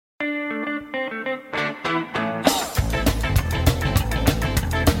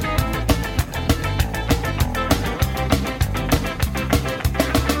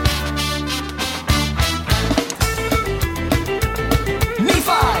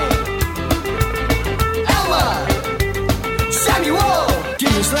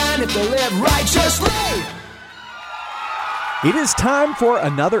people live righteously. It is time for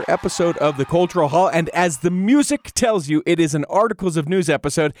another episode of the Cultural Hall, and as the music tells you, it is an Articles of News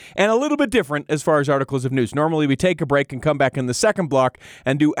episode, and a little bit different as far as Articles of News. Normally, we take a break and come back in the second block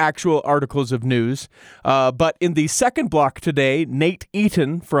and do actual Articles of News. But in the second block today, Nate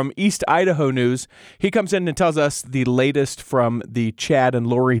Eaton from East Idaho News, he comes in and tells us the latest from the Chad and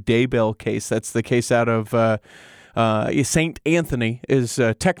Lori Daybell case. That's the case out of St. Anthony is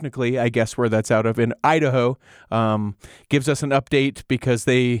technically, I guess, where that's out of in Idaho. Gives us an update because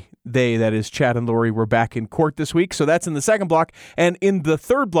they, that is Chad and Lori, were back in court this week. So that's in the second block. And in the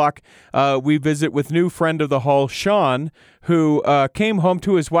third block, we visit with new friend of the hall, Sean, who came home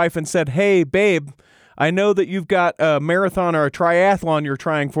to his wife and said, "Hey, babe, I know that you've got a marathon or a triathlon you're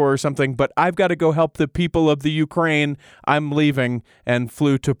trying for or something, but I've got to go help the people of the Ukraine. I'm leaving," and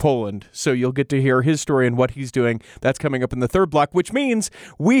flew to Poland. So you'll get to hear his story and what he's doing. That's coming up in the third block, which means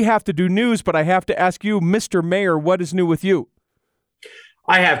we have to do news, but I have to ask you, Mr. Mayor, what is new with you?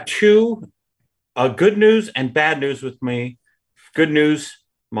 I have two good news and bad news with me. Good news,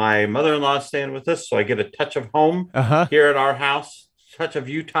 my mother-in-law is staying with us, so I get a touch of home here at our house, touch of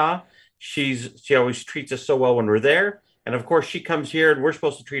Utah. She always treats us so well when we're there. And of course, she comes here and we're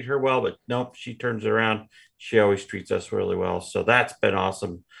supposed to treat her well, but nope, she turns around. She always treats us really well. So that's been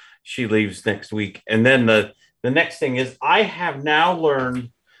awesome. She leaves next week. And then the next thing is I have now learned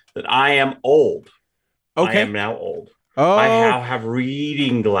that I am old. Okay. I am now old. Oh. I now have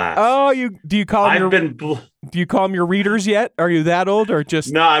reading glasses. Oh, do you call them your readers yet? Are you that old or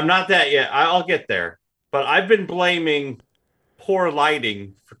just? No, I'm not that yet. I'll get there. But I've been blaming poor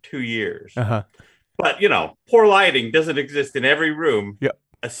lighting for 2 years. But, poor lighting doesn't exist in every room,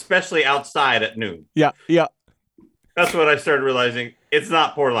 especially outside at noon. Yeah. That's what I started realizing. It's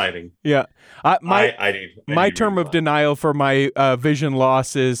not poor lighting. Yeah. My term of denial for my vision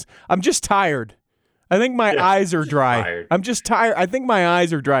loss is I'm just tired. I think my eyes are dry. Tired. I'm just tired. I think my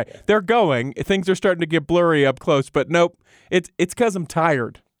eyes are dry. Yeah. They're going. Things are starting to get blurry up close, but nope. It's because I'm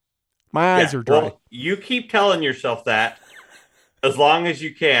tired. My eyes are dry. Well, you keep telling yourself that as long as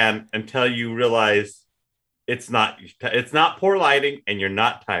you can until you realize it's not poor lighting and you're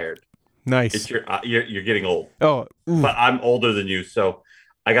not tired. Nice. It's you're getting old. Oh, but I'm older than you, so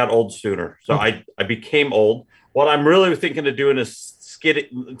I got old sooner. So I became old. What I'm really thinking of doing is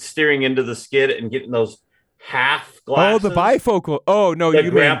steering into the skid and getting those half glasses. Oh, the bifocal. Oh no, the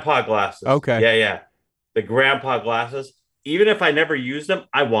grandpa glasses. Okay. Yeah. The grandpa glasses. Even if I never use them,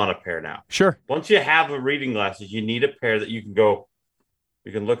 I want a pair now. Sure. Once you have the reading glasses, you need a pair that you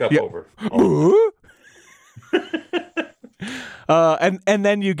can look up over. And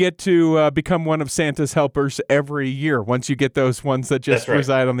then you get to become one of Santa's helpers every year once you get those ones that just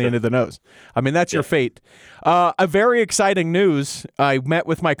reside on the end of the nose. I mean, that's your fate. A very exciting news. I met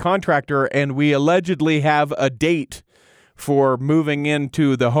with my contractor, and we allegedly have a date for moving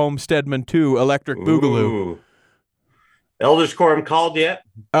into the Homesteadman 2 electric boogaloo. Elders Quorum called yet?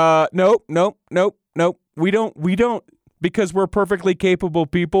 Nope. We don't, because we're perfectly capable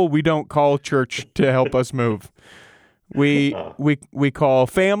people. We don't call church to help us move. We call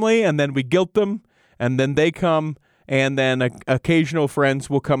family, and then we guilt them, and then they come, and then occasional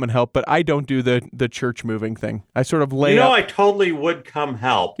friends will come and help. But I don't do the church moving thing. I sort of lay up. I totally would come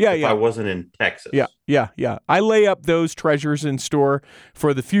help if I wasn't in Texas. Yeah. I lay up those treasures in store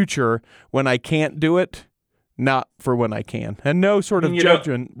for the future when I can't do it. Not for when I can. And no sort of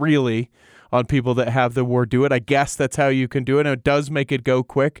judgment, really, on people that have the war do it. I guess that's how you can do it, and it does make it go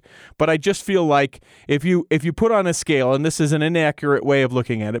quick. But I just feel like if you put on a scale, and this is an inaccurate way of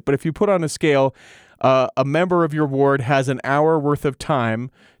looking at it, but if you put on a scale, a member of your ward has an hour worth of time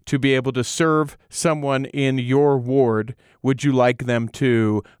to be able to serve someone in your ward, would you like them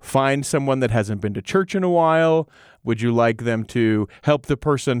to find someone that hasn't been to church in a while? Would you like them to help the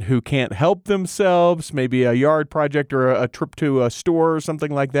person who can't help themselves, maybe a yard project or a trip to a store or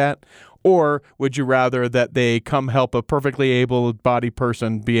something like that? Or would you rather that they come help a perfectly able-bodied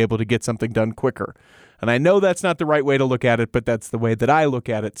person be able to get something done quicker? And I know that's not the right way to look at it, but that's the way that I look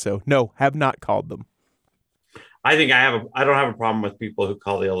at it. So, no, have not called them. I think I don't have a problem with people who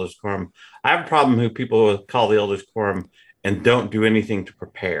call the Elders Quorum. I have a problem with people who call the Elders Quorum and don't do anything to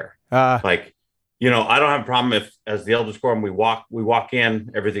prepare. I don't have a problem if, as the Elders Quorum, we walk in,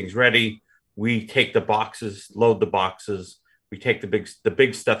 everything's ready. We take the boxes, load the boxes. We take the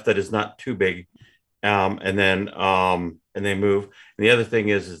big stuff that is not too big, and then they move. And the other thing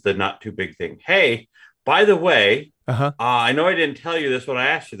is the not too big thing. Hey, by the way, I know I didn't tell you this when I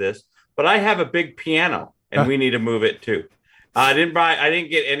asked you this, but I have a big piano, and we need to move it too. I didn't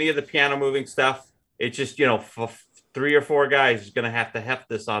get any of the piano moving stuff. It's just 3 or 4 guys is going to have to heft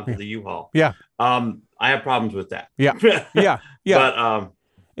this onto the U-Haul. Yeah. I have problems with that. Yeah. Yeah. Yeah.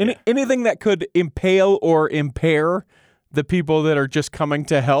 But anything that could impale or impair the people that are just coming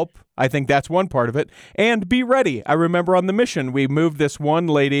to help, I think that's one part of it. And be ready. I remember on the mission, we moved this one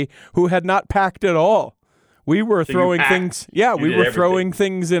lady who had not packed at all. We were throwing things. Yeah, we were throwing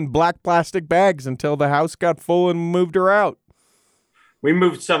things in black plastic bags until the house got full and moved her out. We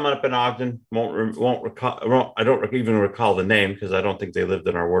moved someone up in Ogden. Won't recall. I don't even recall the name because I don't think they lived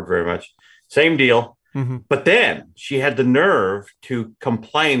in our ward very much. Same deal. Mm-hmm. But then she had the nerve to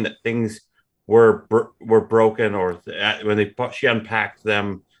complain that things were broken, or when she unpacked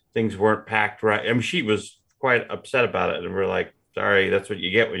them, things weren't packed right. I mean, she was quite upset about it, and we're like, "Sorry, that's what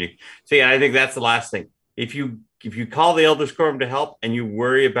you get when you see." I think that's the last thing. If you call the Elders Quorum to help and you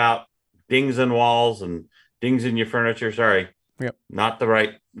worry about dings in walls and dings in your furniture, sorry, not the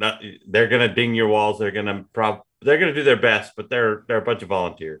right. They're gonna ding your walls. They're gonna do their best, but they're a bunch of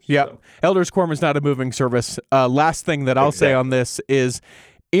volunteers. Yeah, so. Elders Quorum is not a moving service. Last thing that I'll say on this is,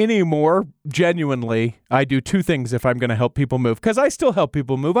 anymore, genuinely, I do 2 things if I'm going to help people move, because I still help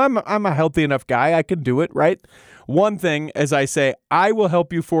people move. I'm a healthy enough guy. I can do it, right? One thing is I say, I will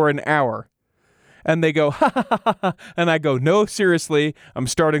help you for an hour. And they go, ha, ha, ha, ha. And I go, no, seriously, I'm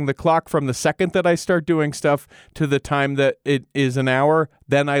starting the clock from the second that I start doing stuff to the time that it is an hour.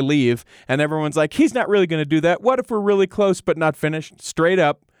 Then I leave. And everyone's like, he's not really going to do that. What if we're really close but not finished? Straight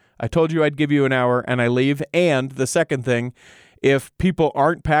up, I told you I'd give you an hour, and I leave. And the second thing, if people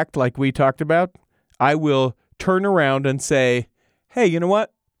aren't packed like we talked about, I will turn around and say, hey, you know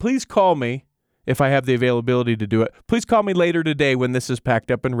what? Please call me. If I have the availability to do it, please call me later today when this is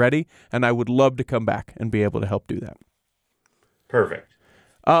packed up and ready, and I would love to come back and be able to help do that. Perfect.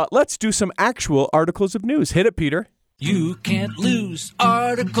 Let's do some actual articles of news. Hit it, Peter. You can't lose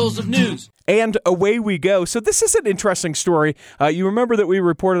articles of news. And away we go. So this is an interesting story. You remember that we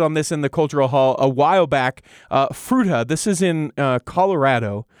reported on this in the Cultural Hall a while back. Fruta, this is in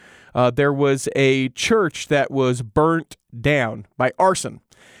Colorado. There was a church that was burnt down by arson.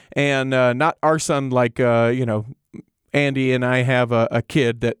 And not arson like, Andy and I have a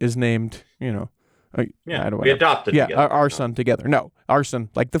kid that is named, we adopted together. Our son together. No, arson,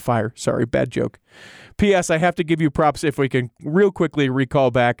 like the fire. Sorry, bad joke. P.S. I have to give you props if we can real quickly recall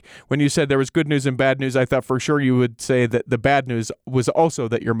back when you said there was good news and bad news. I thought for sure you would say that the bad news was also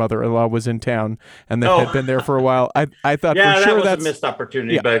that your mother-in-law was in town and that had been there for a while. I thought for sure that was a missed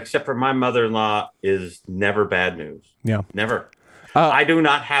opportunity, but except for my mother-in-law is never bad news. Yeah. Never. I do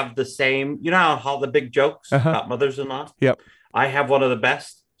not have the same, how the big jokes about mothers-in-law? Yep. I have one of the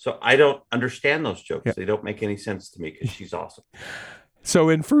best, so I don't understand those jokes. Yep. They don't make any sense to me because she's awesome. So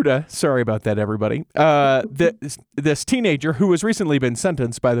in Fruta, sorry about that, everybody, this teenager who has recently been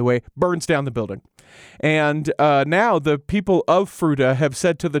sentenced, by the way, burns down the building. And now the people of Fruta have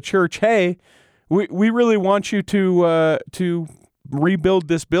said to the church, hey, we really want you to rebuild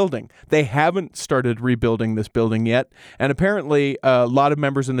this building. They haven't started rebuilding this building yet, and apparently a lot of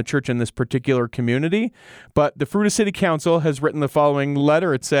members in the church in this particular community, but the Fruta City Council has written the following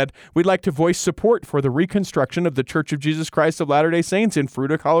letter. It said, we'd like to voice support for the reconstruction of the Church of Jesus Christ of Latter-day Saints in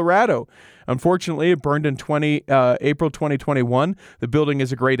Fruta, Colorado. Unfortunately, it burned in April 2021. The building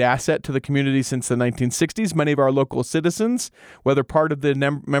is a great asset to the community since the 1960s. Many of our local citizens, whether part of the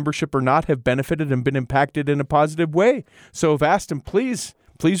membership or not, have benefited and been impacted in a positive way. So I've asked him, please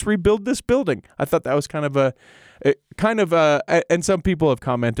rebuild this building. I thought that was and some people have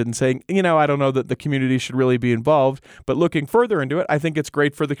commented and saying, I don't know that the community should really be involved, but looking further into it, I think it's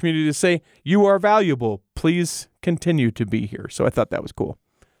great for the community to say, you are valuable. Please continue to be here. So I thought that was cool.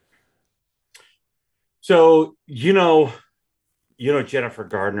 So, Jennifer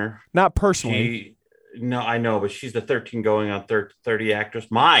Gardner. Not personally. I know, but she's the 13 going on 30 actress.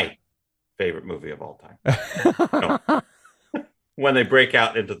 My favorite movie of all time. When they break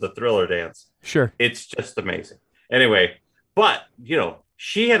out into the Thriller dance. Sure. It's just amazing. Anyway, but,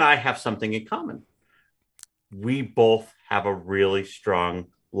 she and I have something in common. We both have a really strong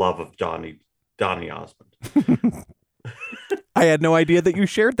love of Donny Osmond. I had no idea that you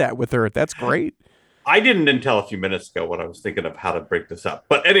shared that with her. That's great. I didn't until a few minutes ago when I was thinking of how to break this up.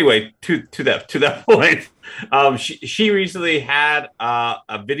 But anyway, to that point, she recently had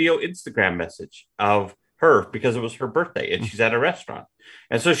a video Instagram message of her because it was her birthday and she's at a restaurant.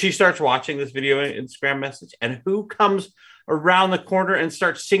 And so she starts watching this video Instagram message, and who comes around the corner and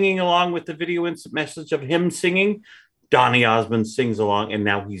starts singing along with the video message of him singing? Donny Osmond sings along, and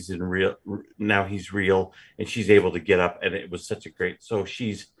now he's real, and she's able to get up, and it was such a great. So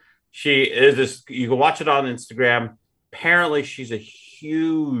she is this. You can watch it on Instagram. Apparently, she's a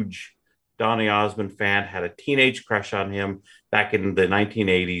huge Donny Osmond fan, had a teenage crush on him back in the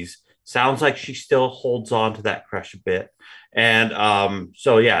 1980s. Sounds like she still holds on to that crush a bit. And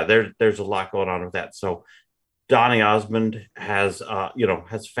so, yeah, there's a lot going on with that. So Donny Osmond has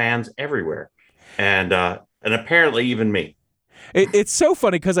fans everywhere, and apparently even me. It's so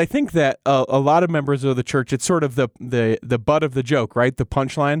funny because I think that a lot of members of the church, it's sort of the butt of the joke, right? The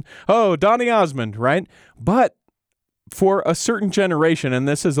punchline. Oh, Donny Osmond, right? But for a certain generation, and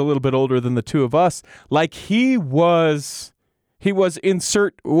this is a little bit older than the two of us, like he was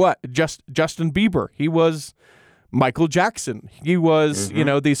insert what? Justin Bieber. He was Michael Jackson. He was,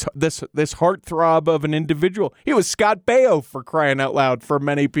 this heartthrob of an individual. He was Scott Baio, for crying out loud, for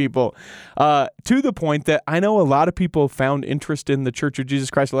many people, to the point that I know a lot of people found interest in the Church of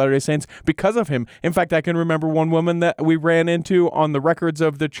Jesus Christ of Latter-day Saints because of him. In fact, I can remember one woman that we ran into on the records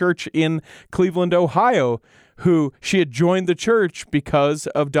of the church in Cleveland, Ohio, who she had joined the church because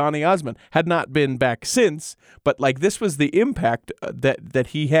of Donny Osmond. Had not been back since, but like this was the impact that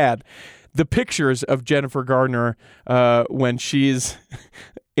he had. The pictures of Jennifer Gardner when she's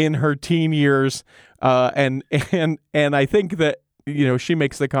in her teen years, and I think that she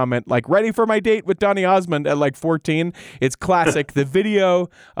makes the comment like, "Ready for my date with Donny Osmond" at like 14. It's classic. The video,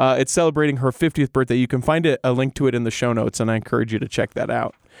 it's celebrating her 50th birthday. You can find a link to it in the show notes, and I encourage you to check that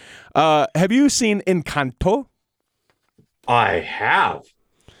out. Have you seen Encanto? I have.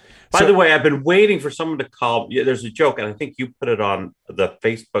 By the way, I've been waiting for someone to call. Yeah, there's a joke, and I think you put it on the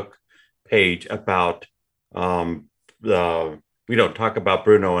Facebook page about we don't talk about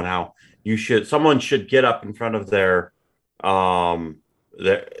Bruno and how someone should get up in front of their the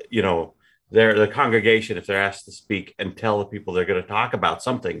congregation if they're asked to speak and tell the people they're going to talk about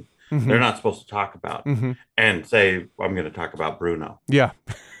something they're not supposed to talk about and say, I'm going to talk about Bruno. Yeah.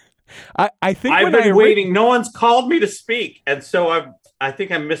 I think I've been waiting. No one's called me to speak. And so I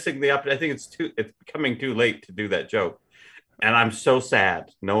think I'm missing the up. I think it's becoming too late to do that joke. And I'm so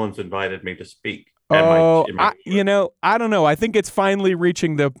sad. No one's invited me to speak. I don't know. I think it's finally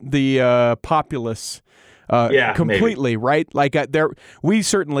reaching the populace completely, maybe. Right? Like we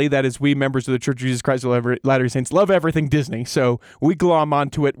certainly, that is, we members of the Church of Jesus Christ of Latter-day Saints, love everything Disney. So we glom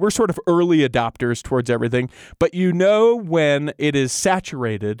onto it. We're sort of early adopters towards everything. But when it is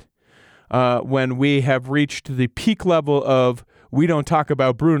saturated, when we have reached the peak level of we don't talk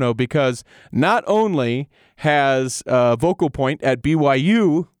about Bruno, because not only has Vocal Point at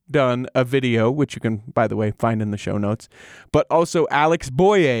BYU done a video, which you can, by the way, find in the show notes, but also Alex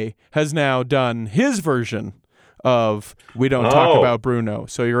Boye has now done his version of We Don't Talk About Bruno.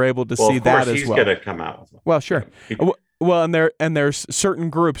 So you're able to see that as well. He's going to come out. Well, sure. Well, and there's certain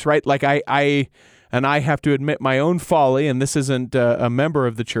groups, right? Like I have to admit my own folly, and this isn't a member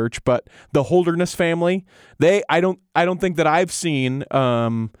of the church, but the Holderness family, I don't think that I've seen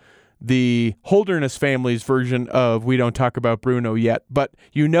the Holderness family's version of We Don't Talk About Bruno yet, but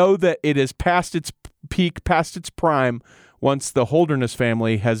that it is past its peak, past its prime, once the Holderness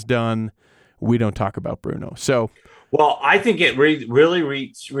family has done We Don't Talk About Bruno. So, well, I think it really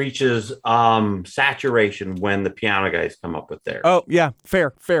reaches saturation when the piano guys come up with theirs. Oh, yeah,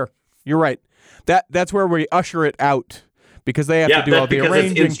 fair. You're right. That's where we usher it out, because they have to do all the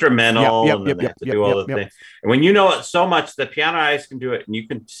arranging. It's instrumental, and they have to do all the things. And when you know it so much, the piano guys can do it, and you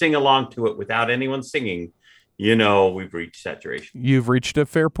can sing along to it without anyone singing, we've reached saturation. You've reached a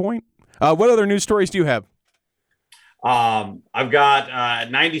fair point. What other news stories do you have? I've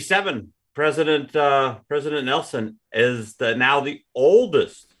got 97. President Nelson is now the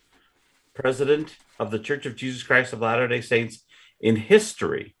oldest president of the Church of Jesus Christ of Latter-day Saints in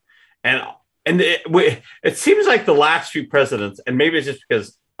history. And it seems like the last few presidents, and maybe it's just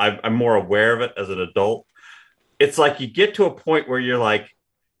because I'm more aware of it as an adult, it's like you get to a point where you're like,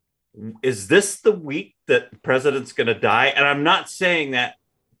 is this the week that the president's going to die? And I'm not saying that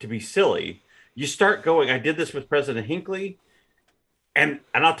to be silly. You start going, I did this with President Hinckley, and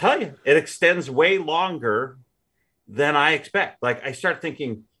I'll tell you, it extends way longer than I expect. Like, I start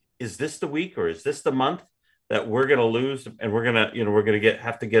thinking, is this the week or is this the month that we're going to lose, and we're going to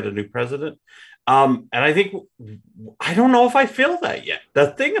have to get a new president? And I think, I don't know if I feel that yet. The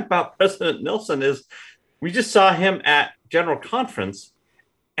thing about President Nelson is we just saw him at General Conference,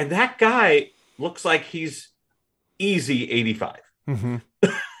 and that guy looks like he's easy 85. Mm-hmm.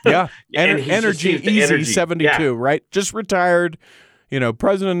 Yeah. Energy, easy 72, right? Just retired.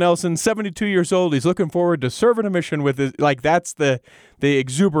 President Nelson, 72 years old. He's looking forward to serving a mission with his, like, that's the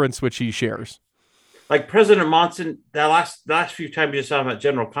exuberance which he shares. Like President Monson, the last few times you saw him at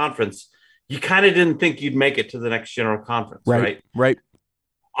General Conference, you kind of didn't think you'd make it to the next General Conference, right? Right.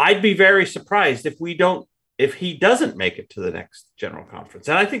 I'd be very surprised if we don't if he doesn't make it to the next general conference.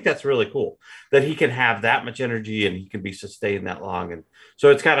 And I think that's really cool that he can have that much energy and he can be sustained that long. And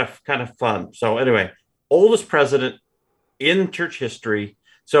so it's kind of fun. So anyway, oldest president in church history.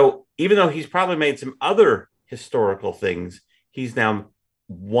 So even though he's probably made some other historical things, he's now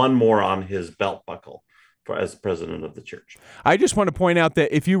one more on his belt buckle as president of the church. I just want to point out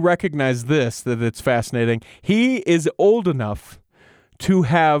that if you recognize this, that it's fascinating. He is old enough to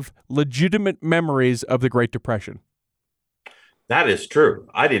have legitimate memories of the Great Depression. That is true.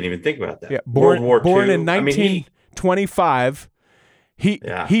 I didn't even think about that. Yeah, World War II. Born in 1925,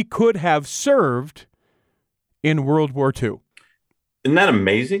 he could have served in World War II. Isn't that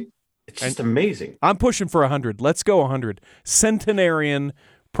amazing? It's just amazing. I'm pushing for 100. Let's go 100. Centenarian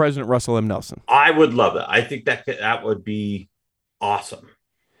President Russell M. Nelson. I would love that. I think that would be awesome.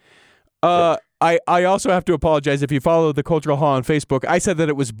 I also have to apologize. If you follow the Cultural Hall on Facebook, I said that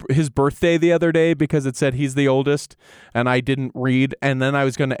it was his birthday the other day because it said he's the oldest, and I didn't read, and then I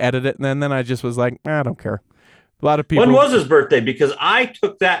was going to edit it, and then I just was like, I don't care. A lot of people. When was his birthday? Because I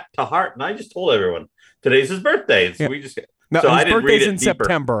took that to heart, and I just told everyone, today's his birthday. So his birthday's in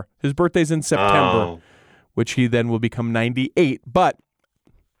September. His birthday's in September, which he then will become 98. But,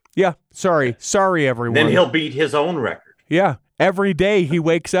 yeah, sorry, everyone. Then he'll beat his own record. Yeah. Every day he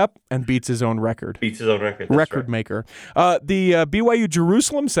wakes up and beats his own record. Record maker. The BYU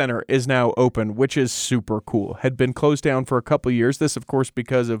Jerusalem Center is now open, which is super cool. Had been closed down for a couple of years. This, of course,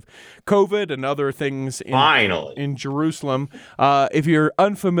 because of COVID and other things in Jerusalem. If you're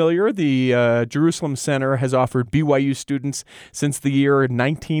unfamiliar, the Jerusalem Center has offered BYU students since the year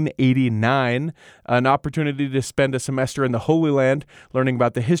 1989 an opportunity to spend a semester in the Holy Land, learning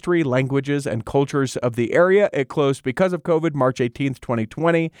about the history, languages, and cultures of the area. It closed because of COVID March 18th,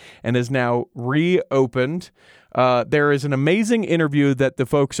 2020, and is now reopened. There is an amazing interview that the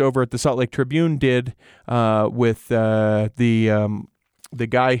folks over at the Salt Lake Tribune did with the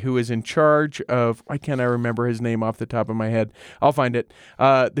guy who is in charge of, why can't I remember his name off the top of my head? I'll find it.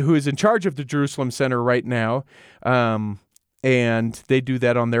 Who is in charge of the Jerusalem Center right now. And they do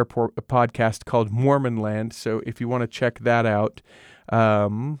that on their podcast called Mormon Land. So if you want to check that out,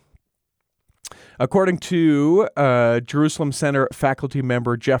 according to Jerusalem Center faculty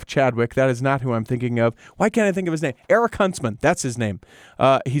member Jeff Chadwick, that is not who I'm thinking of. Why can't I think of his name? Eric Huntsman, that's his name.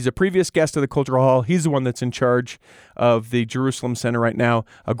 He's a previous guest of the Cultural Hall. He's the one that's in charge of the Jerusalem Center right now.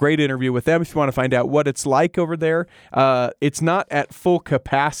 A great interview with them if you want to find out what it's like over there. It's not at full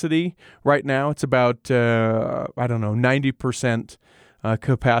capacity right now. It's about, 90%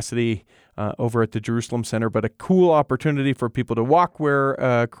 capacity over at the Jerusalem Center, but a cool opportunity for people to walk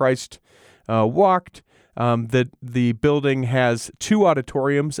where Christ walked. The building has 2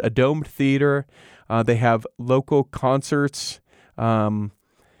 auditoriums, a domed theater. They have local concerts,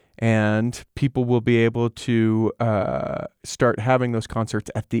 and people will be able to start having those concerts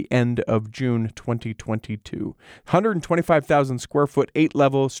at the end of June 2022. 125,000 square foot,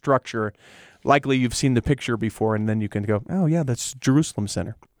 8-level structure. Likely you've seen the picture before, and then you can go, oh yeah, that's Jerusalem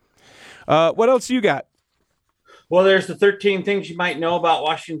Center. What else you got? Well, there's the 13 things you might know about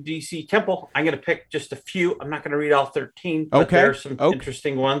Washington, D.C. Temple. I'm going to pick just a few. I'm not going to read all 13, but there are some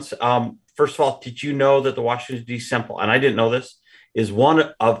interesting ones. First of all, did you know that the Washington, D.C. Temple, and I didn't know this, is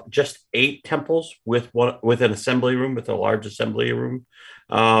one of just 8 temples with an assembly room, with a large assembly room.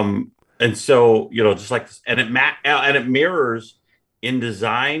 And so, just like this, and it mirrors in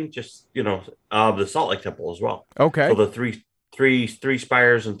design, just, the Salt Lake Temple as well. Okay. So the three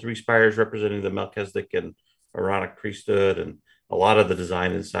spires and 3 spires representing the Melchizedek and Aaronic priesthood and a lot of the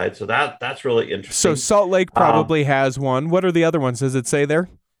design inside. So that's really interesting. So Salt Lake probably has one. What are the other ones? Does it say there?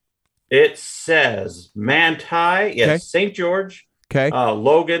 It says Manti, yes, St. George,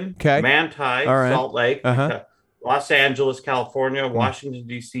 Logan, Manti, right. Salt Lake, Los Angeles, California, Washington,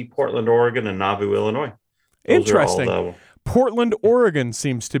 D.C., Portland, Oregon, and Nauvoo, Illinois. Those interesting. Portland, Oregon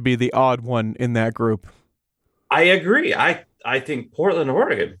seems to be the odd one in that group. I agree. I think Portland,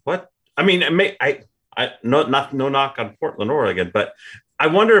 Oregon. What? I mean, no knock on Portland, Oregon, but I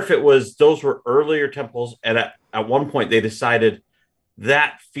wonder if those were earlier temples, and at one point they decided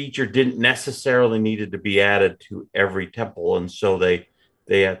that feature didn't necessarily needed to be added to every temple, and so they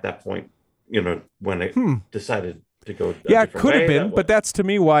at that point, when they decided to go, it could have been, but that's to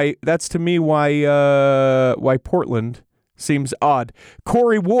me why Portland seems odd.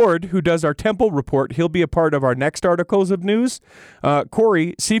 Corey Ward, who does our temple report, he'll be a part of our next articles of news.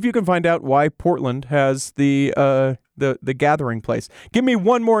 Corey, see if you can find out why Portland has the the gathering place. Give me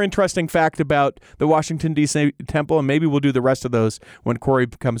one more interesting fact about the Washington, D.C. temple, and maybe we'll do the rest of those when Corey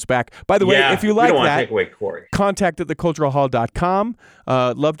comes back. By the way, if you like we don't want that, to take away Corey. Contact at theculturalhall.com.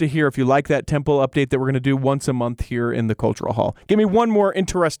 Love to hear if you like that temple update that we're going to do once a month here in the Cultural Hall. Give me one more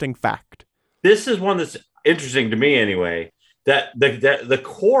interesting fact. This is one that's interesting to me anyway. That the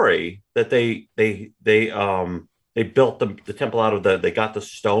quarry that they built the temple out of, they got the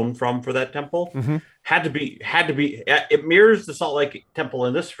stone from for that temple, had to be. It mirrors the Salt Lake temple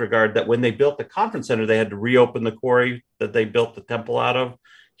in this regard, that when they built the conference center, they had to reopen the quarry that they built the temple out of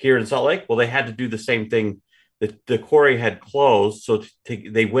here in Salt Lake. Well, they had to do the same thing. The quarry had closed, so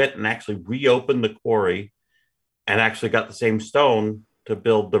they went and actually reopened the quarry and actually got the same stone to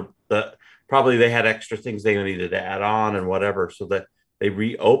build the. Probably they had extra things they needed to add on and whatever, so that they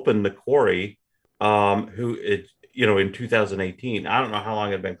reopened the quarry. In 2018. I don't know how long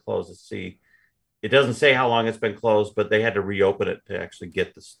it had been closed. Let's see. It doesn't say how long it's been closed, but they had to reopen it to actually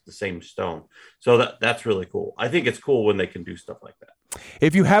get the same stone. So that's really cool. I think it's cool when they can do stuff like that.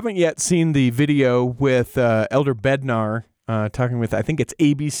 If you haven't yet seen the video with Elder Bednar talking with, I think it's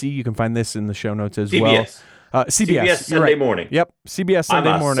ABC. You can find this in the show notes as well. CBS Sunday morning. Yep, CBS Sunday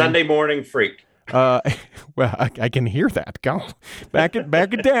morning. I'm a Sunday morning freak. Well, I can hear that. Go back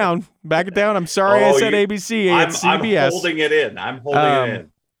it down. Back it down. I'm sorry I said ABC. It's CBS. I'm holding it in. it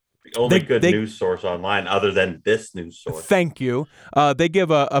in. The only good news source online other than this news source. Thank you. They give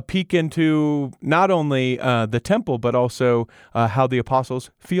a peek into not only the temple, but also how the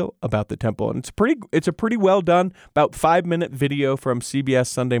apostles feel about the temple. And it's a pretty well done, about 5-minute video from CBS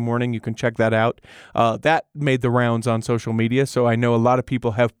Sunday morning. You can check that out. That made the rounds on social media, so I know a lot of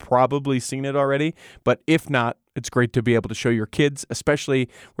people have probably seen it already. But if not, it's great to be able to show your kids, especially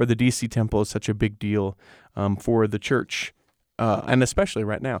where the DC temple is such a big deal for the church. And especially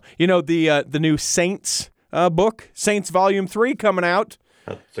right now. You know, the new Saints book, Saints Volume 3, coming out.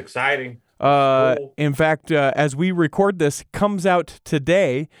 That's exciting. Cool. In fact, as we record this, comes out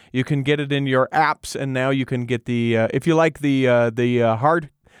today. You can get it in your apps, and now you can get the if you like the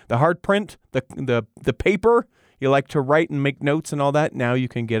hard print, the paper. You like to write and make notes and all that. Now you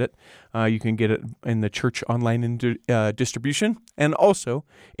can get it. You can get it in the church online distribution, and also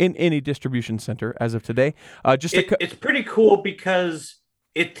in any distribution center as of today. It's pretty cool because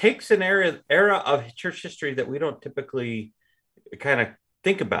it takes an era of church history that we don't typically kind of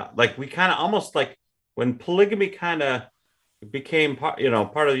think about. Like we kind of almost like when polygamy kind of became part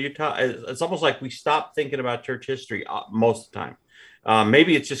of Utah. It's almost like we stopped thinking about church history most of the time.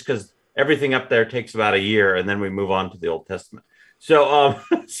 Maybe it's just because everything up there takes about a year, and then we move on to the Old Testament.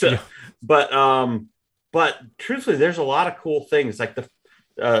 But truthfully, there's a lot of cool things, like the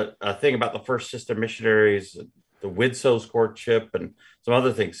thing about the first sister missionaries, the Widso's courtship, and some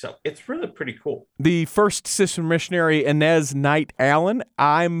other things. So it's really pretty cool. The first sister missionary, Inez Knight Allen,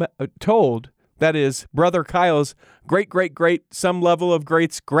 I'm told that is Brother Kyle's great, some level of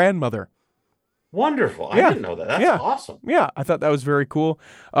great's grandmother. Wonderful. I didn't know that. That's awesome. Yeah, I thought that was very cool.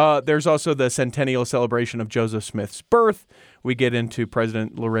 There's also the centennial celebration of Joseph Smith's birth. We get into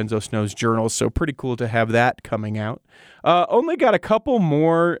President Lorenzo Snow's journals, so pretty cool to have that coming out. Only got a couple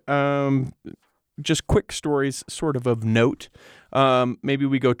more just quick stories sort of note. Maybe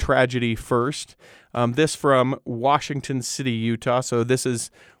we go tragedy first. This from Washington City, Utah. So this is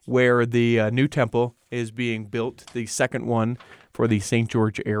where the new temple is being built, the second one for the St.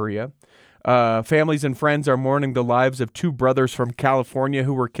 George area. Families and friends are mourning the lives of two brothers from California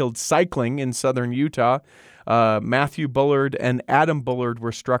who were killed cycling in southern Utah. Matthew Bullard and Adam Bullard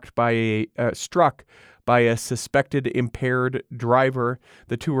were struck by a suspected impaired driver.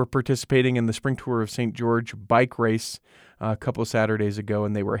 The two were participating in the Spring Tour of St. George bike race a couple Saturdays ago,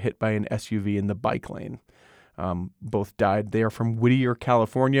 and they were hit by an SUV in the bike lane. Both died. They are from Whittier,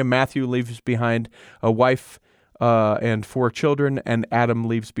 California. Matthew leaves behind a wife and 4 children, and Adam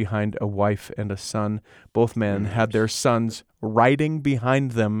leaves behind a wife and a son. Both men had their sons riding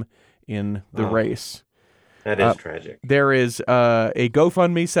behind them in the race. That is tragic. There is a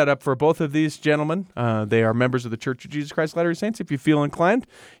GoFundMe set up for both of these gentlemen. They are members of the Church of Jesus Christ of Latter-day Saints. If you feel inclined,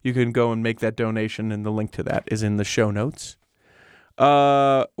 you can go and make that donation, and the link to that is in the show notes.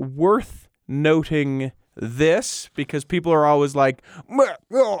 Worth noting this, because people are always like,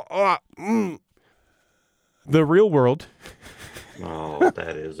 the real world. Oh,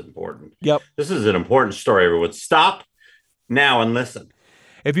 that is important. Yep. This is an important story, everyone. Stop now and listen.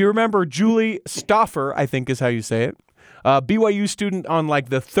 If you remember, Julie Stauffer, I think is how you say it, BYU student on like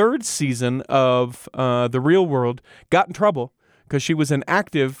the 3rd season of The Real World, got in trouble because she was an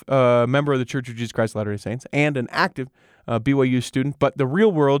active member of the Church of Jesus Christ of Latter-day Saints and an active BYU student. But The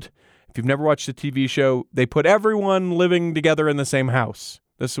Real World If you've never watched the TV show, they put everyone living together in the same house.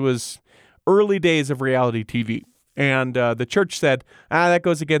 This was early days of reality TV. And the church said, that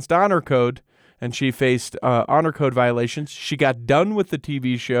goes against honor code. And she faced honor code violations. She got done with the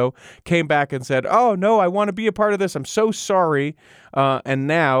TV show, came back and said, oh, no, I want to be a part of this. I'm so sorry. And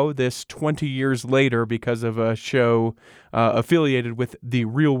now, this 20 years later, because of a show affiliated with The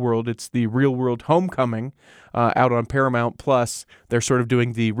Real World, it's The Real World Homecoming out on Paramount Plus. They're sort of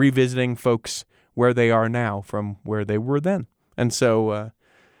doing the revisiting folks where they are now from where they were then. And so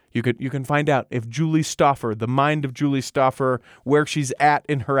you can find out if Julie Stauffer, the mind of Julie Stauffer, where she's at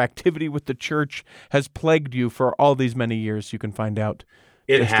in her activity with the church, has plagued you for all these many years. You can find out.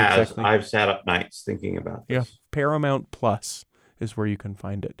 It has. Exactly. I've sat up nights thinking about this. Yeah, Paramount Plus is where you can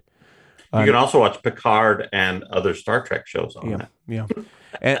find it. You can also watch Picard and other Star Trek shows on that. Yeah.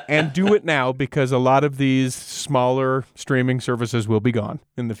 And do it now, because a lot of these smaller streaming services will be gone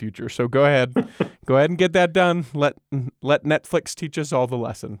in the future. So go ahead and get that done. Let Netflix teach us all the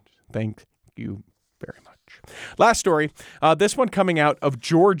lesson. Thank you very much. Last story. This one coming out of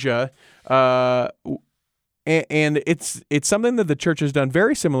Georgia, and it's something that the church has done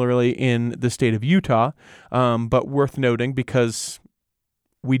very similarly in the state of Utah, but worth noting because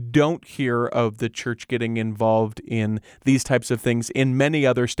we don't hear of the church getting involved in these types of things in many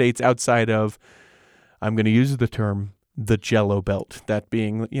other states outside of, I'm going to use the term, the Jello Belt. That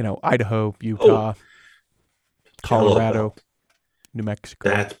being, Idaho, Utah, Colorado, New Mexico.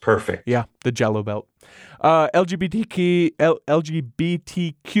 That's perfect. Yeah, the Jello Belt. LGBTQ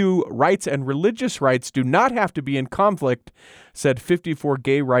rights and religious rights do not have to be in conflict, said 54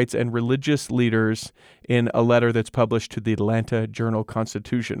 gay rights and religious leaders in a letter that's published to the Atlanta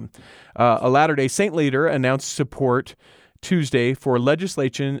Journal-Constitution. A Latter-day Saint leader announced support Tuesday for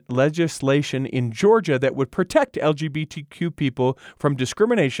legislation in Georgia that would protect LGBTQ people from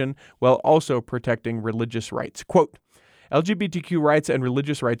discrimination while also protecting religious rights. Quote, LGBTQ rights and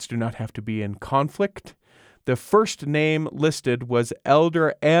religious rights do not have to be in conflict. The first name listed was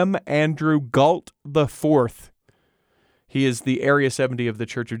Elder M. Andrew Galt IV. He is the Area 70 of the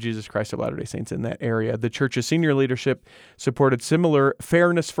Church of Jesus Christ of Latter-day Saints in that area. The church's senior leadership supported similar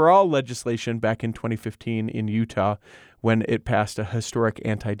Fairness for All legislation back in 2015 in Utah when it passed a historic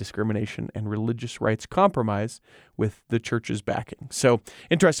anti-discrimination and religious rights compromise with the church's backing. So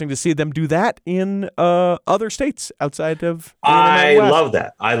interesting to see them do that in other states outside of I love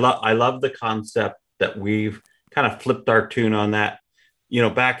that. I love the concept that we've kind of flipped our tune on that.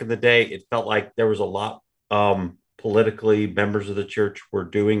 Back in the day, it felt like there was a lot politically members of the church were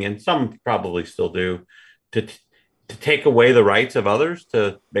doing, and some probably still do, to take away the rights of others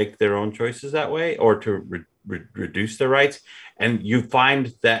to make their own choices that way, or to reduce their rights. And you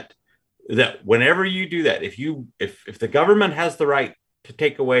find that whenever you do that, if the government has the right to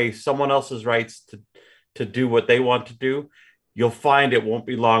take away someone else's rights to do what they want to do, you'll find it won't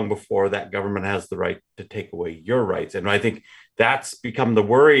be long before that government has the right to take away your rights. And I think that's become the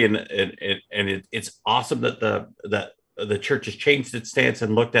worry, and it's awesome that the church has changed its stance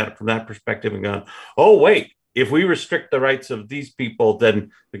and looked at it from that perspective and gone, oh wait, if we restrict the rights of these people,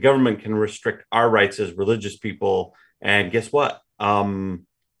 then the government can restrict our rights as religious people. And guess what?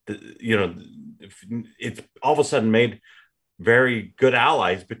 It's all of a sudden made very good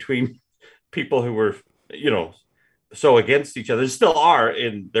allies between people who were, so against each other. They still are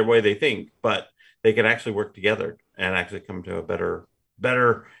in their way they think, but they can actually work together and actually come to a better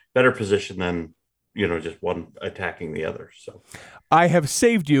position than, just one attacking the other. So I have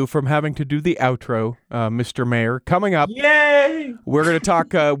saved you from having to do the outro, Mr. Mayor. Coming up, yay! We're going to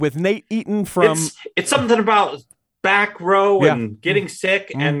talk with Nate Eaton from... It's something about back row and getting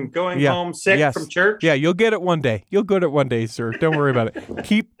sick and going home sick from church. Yeah, you'll get it one day. You'll get it one day, sir. Don't worry about it.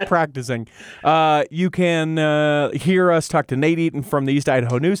 Keep practicing. You can hear us talk to Nate Eaton from the East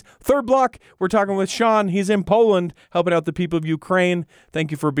Idaho News. Third block, we're talking with Sean. He's in Poland helping out the people of Ukraine. Thank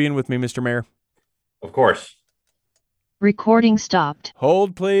you for being with me, Mr. Mayor. Of course. Recording stopped.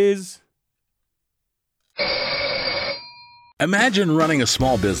 Hold, please. Imagine running a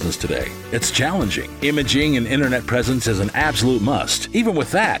small business today. It's challenging. Imaging and internet presence is an absolute must. Even with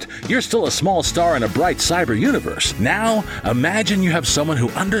that, you're still a small star in a bright cyber universe. Now, imagine you have someone who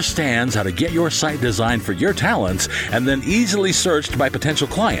understands how to get your site designed for your talents and then easily searched by potential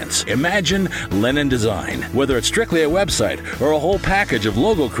clients. Imagine Lennon Design. Whether it's strictly a website or a whole package of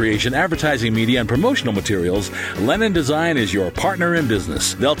logo creation, advertising media, and promotional materials, Lennon Design is your partner in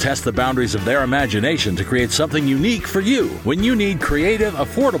business. They'll test the boundaries of their imagination to create something unique for you. When you need creative,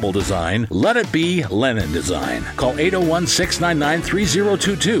 affordable design, let it be Lennon Design. Call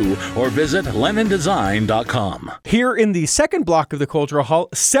 801-699-3022 or visit LennonDesign.com. Here in the second block of the Cultural Hall,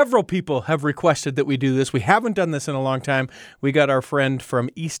 several people have requested that we do this. We haven't done this in a long time. We got our friend from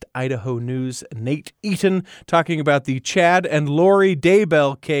East Idaho News, Nate Eaton, talking about the Chad and Lori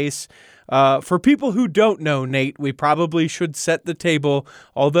Daybell case. For people who don't know, Nate, we probably should set the table,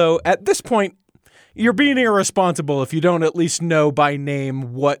 although at this point, you're being irresponsible if you don't at least know by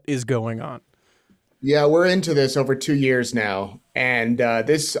name what is going on. Yeah, we're into this over 2 years now. And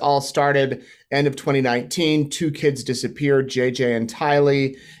this all started end of 2019. 2 kids disappeared, JJ and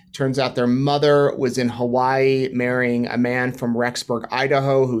Tylee. Turns out their mother was in Hawaii marrying a man from Rexburg,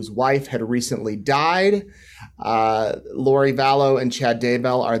 Idaho, whose wife had recently died. Lori Vallow and Chad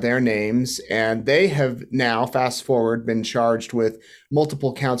Daybell are their names, and they have now, fast forward, been charged with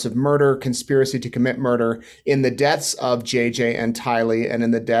multiple counts of murder, conspiracy to commit murder in the deaths of JJ and Tylee, and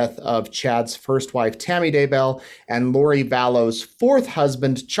in the death of Chad's first wife, Tammy Daybell, and Lori Vallow's fourth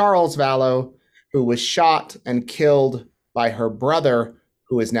husband, Charles Vallow, who was shot and killed by her brother,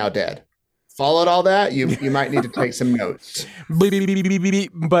 who is now dead. Followed all that? You might need to take some notes.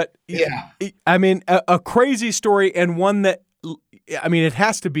 But yeah, I mean, a crazy story, and one that, I mean, it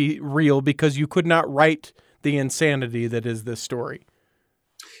has to be real because you could not write the insanity that is this story.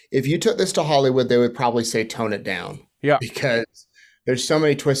 If you took this to Hollywood, they would probably say tone it down. Yeah. Because there's so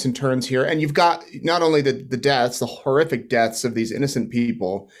many twists and turns here. And you've got not only the deaths, the horrific deaths of these innocent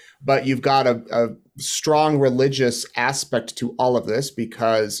people, but you've got a strong religious aspect to all of this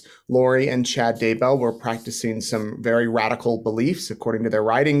because Lori and Chad Daybell were practicing some very radical beliefs according to their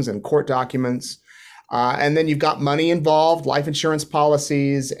writings and court documents. And then you've got money involved, life insurance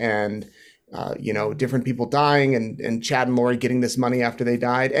policies, and different people dying and Chad and Lori getting this money after they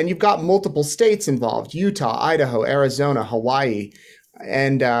died. And you've got multiple states involved: Utah, Idaho, Arizona, Hawaii.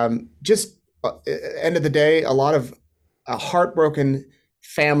 And end of the day, a lot of heartbroken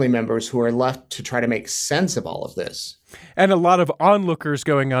family members who are left to try to make sense of all of this. And a lot of onlookers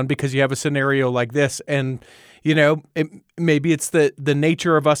going on because you have a scenario like this. And, maybe it's the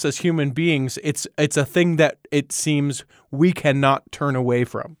nature of us as human beings. It's a thing that it seems we cannot turn away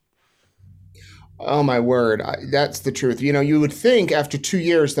from. Oh, my word. That's the truth. You would think after 2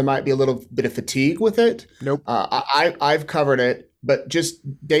 years, there might be a little bit of fatigue with it. Nope. I've covered it. But just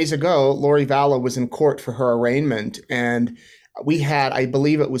days ago, Lori Vallow was in court for her arraignment, and we had, I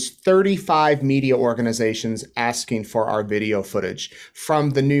believe it was 35 media organizations asking for our video footage,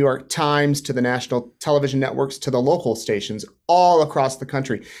 from the New York Times to the national television networks to the local stations all across the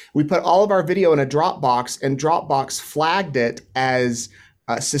country. We put all of our video in a Dropbox, and Dropbox flagged it as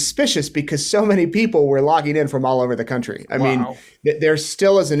suspicious because so many people were logging in from all over the country. I mean, there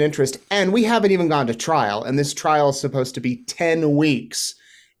still is an interest, and we haven't even gone to trial. And this trial is supposed to be 10 weeks.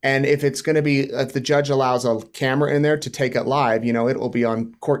 And if it's going to be, if the judge allows a camera in there to take it live, it will be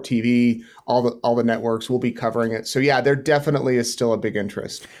on Court TV. All the networks will be covering it. So yeah, there definitely is still a big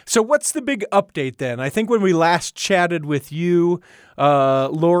interest. So what's the big update then? I think when we last chatted with you,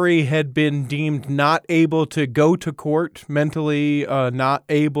 Lori had been deemed not able to go to court, mentally not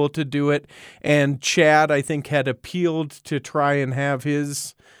able to do it. And Chad, I think, had appealed to try and have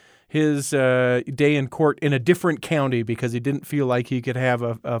his day in court in a different county because he didn't feel like he could have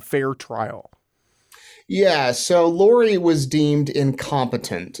a fair trial. Yeah, so Lori was deemed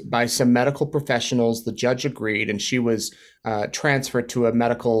incompetent by some medical professionals. The judge agreed, and she was transferred to a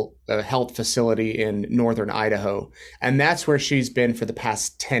medical health facility in northern Idaho. And that's where she's been for the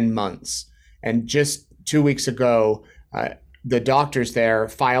past 10 months. And just 2 weeks ago, the doctors there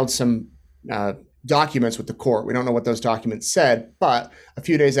filed some documents with the court. We don't know what those documents said, but a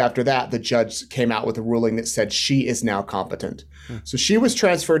few days after that, the judge came out with a ruling that said she is now competent. So she was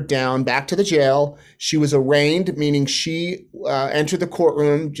transferred down back to the jail. She was arraigned, meaning she entered the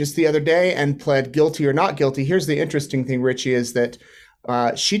courtroom just the other day and pled guilty or not guilty. Here's the interesting thing, Richie, is that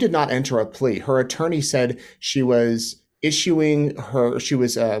she did not enter a plea. Her attorney said she was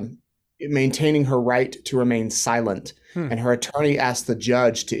maintaining her right to remain silent. And her attorney asked the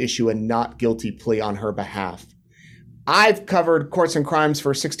judge to issue a not guilty plea on her behalf. I've covered courts and crimes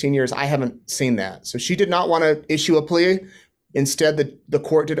for 16 years. I haven't seen that. So she did not want to issue a plea. Instead, the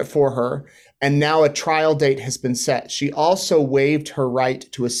court did it for her. And now a trial date has been set. She also waived her right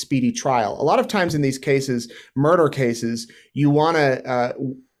to a speedy trial. A lot of times in these cases, murder cases, you want to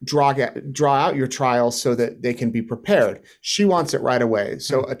draw out your trial so that they can be prepared. She wants it right away.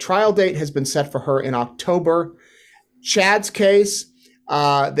 So a trial date has been set for her in October. Chad's case,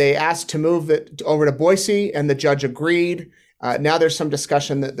 they asked to move it over to Boise, and the judge agreed. Now there's some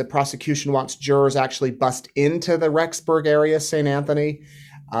discussion that the prosecution wants jurors actually bust into the Rexburg area, St. Anthony.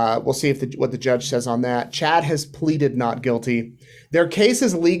 We'll see what the judge says on that. Chad has pleaded not guilty. Their case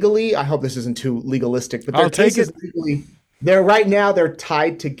is legally, I hope this isn't too legalistic, but their case is legally, they're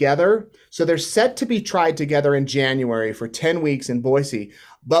tied together. So they're set to be tried together in January for 10 weeks in Boise.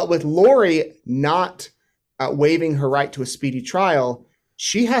 But with Lori not waiving her right to a speedy trial,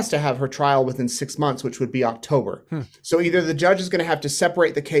 she has to have her trial within 6 months, which would be October. So either the judge is going to have to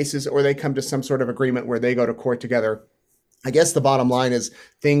separate the cases or they come to some sort of agreement where they go to court together. I guess the bottom line is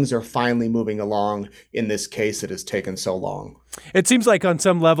things are finally moving along in this case that has taken so long. It seems like on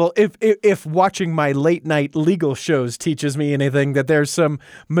some level, if watching my late night legal shows teaches me anything, that there's some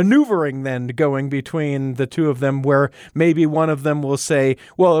maneuvering then going between the two of them where maybe one of them will say,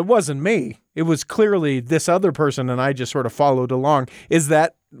 well, it wasn't me. It was clearly this other person and I just sort of followed along. Is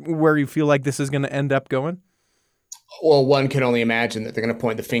that where you feel like this is going to end up going? Well, one can only imagine that they're going to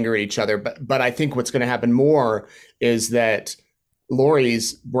point the finger at each other. But I think what's going to happen more is that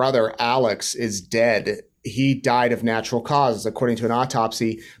Lori's brother, Alex, is dead. He died of natural causes, according to an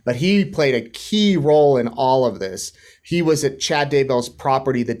autopsy, but he played a key role in all of this. He was at Chad Daybell's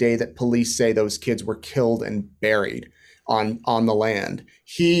property the day that police say those kids were killed and buried on the land.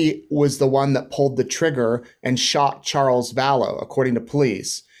 He was the one that pulled the trigger and shot Charles Vallow, according to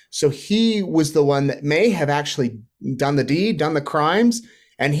police. So he was the one that may have actually done the deed, done the crimes,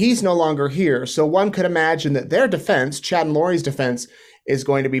 and he's no longer here. So one could imagine that their defense, Chad and Lori's defense, is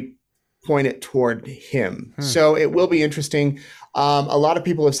going to be pointed toward him. So it will be interesting. A lot of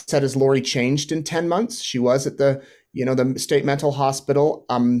people have said, has Lori changed in 10 months? She was at the state mental hospital.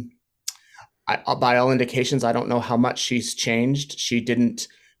 By all indications, I don't know how much she's changed. She didn't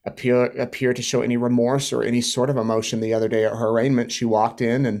appear to show any remorse or any sort of emotion the other day at her arraignment. She walked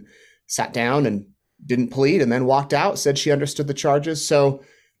in and sat down and didn't plead and then walked out, said she understood the charges. So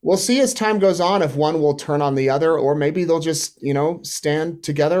we'll see as time goes on if one will turn on the other, or maybe they'll just, stand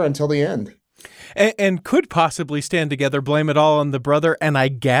together until the end. And could possibly stand together, blame it all on the brother, and I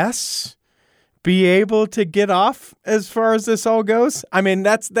guess be able to get off as far as this all goes. I mean,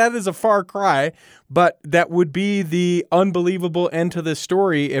 that is a far cry, but that would be the unbelievable end to the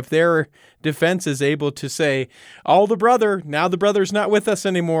story if their defense is able to say, now the brother's not with us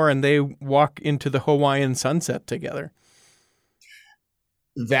anymore, and they walk into the Hawaiian sunset together.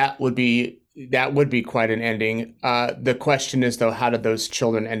 That would be quite an ending. The question is, though, how did those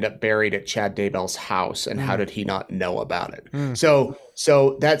children end up buried at Chad Daybell's house, and how did he not know about it?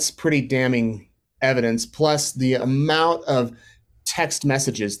 So that's pretty damning evidence, plus the amount of text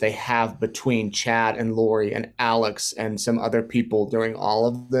messages they have between Chad and Lori and Alex and some other people during all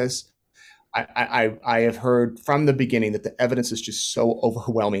of this. I have heard from the beginning that the evidence is just so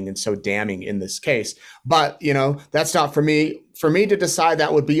overwhelming and so damning in this case. But, that's not for me. For me to decide,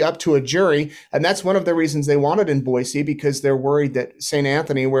 that would be up to a jury. And that's one of the reasons they want it in Boise, because they're worried that St.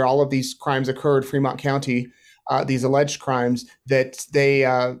 Anthony, where all of these crimes occurred, Fremont County, these alleged crimes, that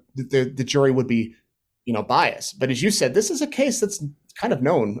the jury would be, biased. But as you said, this is a case that's kind of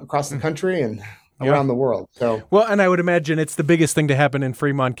known across the country and around the world. So well, and I would imagine it's the biggest thing to happen in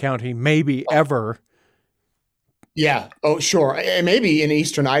Fremont County, maybe ever. Yeah. Oh, sure. And maybe in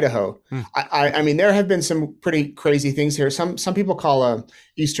eastern Idaho. I mean, there have been some pretty crazy things here. Some people call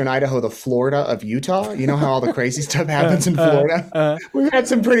eastern Idaho the Florida of Utah. You know how all the crazy stuff happens in Florida? We've had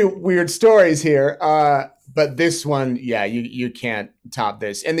some pretty weird stories here. But this one, you can't top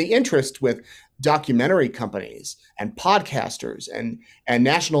this. And the interest with documentary companies and podcasters and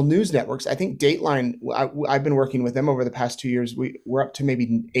national news networks. I think Dateline, I've been working with them over the past 2 years. We're up to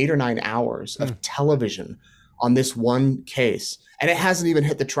maybe 8 or 9 hours of television on this one case, and it hasn't even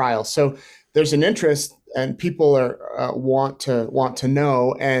hit the trial. So there's an interest, and people are want to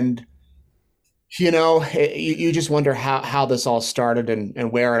know. And you just wonder how this all started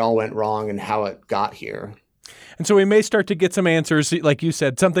and where it all went wrong and how it got here. And so we may start to get some answers, like you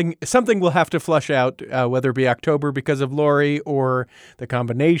said. Something will have to flush out, whether it be October because of Lori or the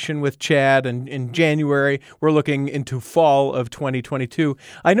combination with Chad. And in January, we're looking into fall of 2022.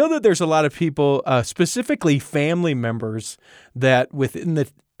 I know that there's a lot of people, specifically family members, that within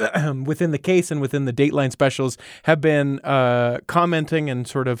the case and within the Dateline specials have been commenting and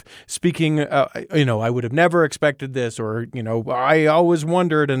sort of speaking, I would have never expected this, or, I always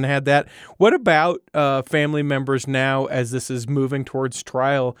wondered and had that. What about family members now as this is moving towards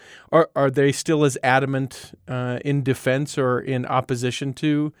trial? Are they still as adamant in defense or in opposition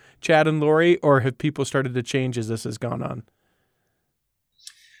to Chad and Lori, or have people started to change as this has gone on?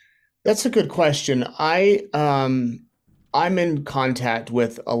 That's a good question. I'm in contact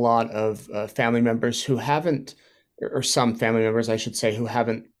with a lot of family members who haven't or some family members, I should say, who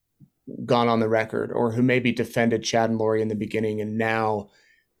haven't gone on the record or who maybe defended Chad and Lori in the beginning, and now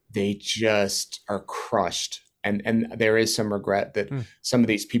they just are crushed. And there is some regret that some of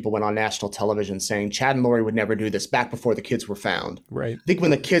these people went on national television saying Chad and Lori would never do this back before the kids were found. Right. I think when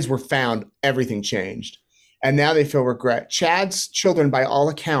the kids were found, everything changed. And now they feel regret. Chad's children, by all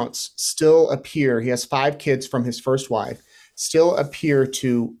accounts, still appear, he has 5 kids from his first wife, still appear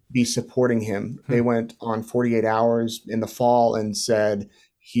to be supporting him. They went on 48 Hours in the fall and said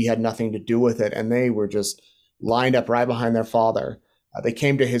he had nothing to do with it. And they were just lined up right behind their father. They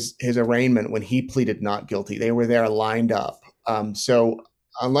came to his arraignment when he pleaded not guilty. They were there lined up. So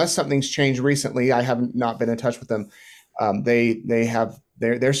unless something's changed recently, I have not been in touch with them.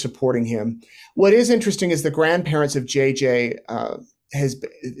 They're supporting him. What is interesting is the grandparents of JJ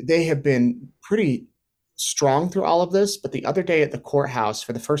they have been pretty strong through all of this. But the other day at the courthouse,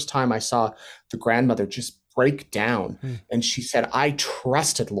 for the first time, I saw the grandmother just break down, and she said, "I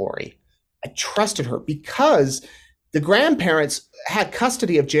trusted Lori. I trusted her because." The grandparents had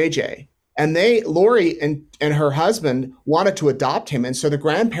custody of JJ, and Lori and her husband wanted to adopt him. And so the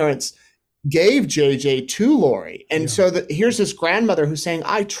grandparents gave JJ to Lori. And so here's this grandmother who's saying,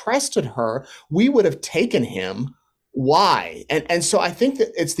 I trusted her. We would have taken him. Why? And so I think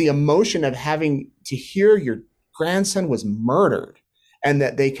that it's the emotion of having to hear your grandson was murdered and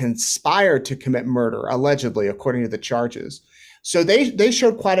that they conspired to commit murder, allegedly, according to the charges. So they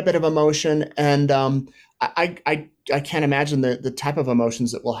showed quite a bit of emotion. And I can't imagine the type of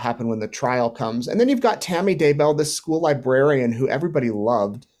emotions that will happen when the trial comes. And then you've got Tammy Daybell, this school librarian who everybody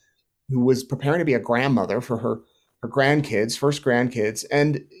loved, who was preparing to be a grandmother for her grandkids, first grandkids.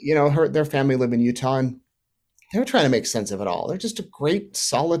 And, their family live in Utah, and they're trying to make sense of it all. They're just a great,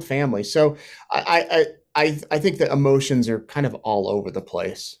 solid family. So I think the emotions are kind of all over the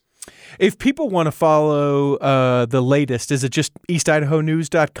place. If people want to follow the latest, is it just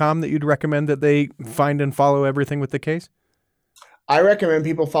eastidahonews.com that you'd recommend that they find and follow everything with the case? I recommend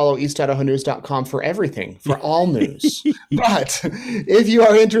people follow eastidahonews.com for everything, for all news. But if you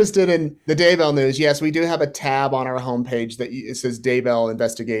are interested in the Daybell news, yes, we do have a tab on our homepage that it says Daybell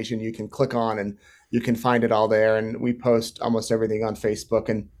Investigation. You can click on and you can find it all there. And we post almost everything on Facebook.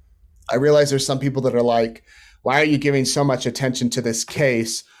 And I realize there's some people that are like, why are you giving so much attention to this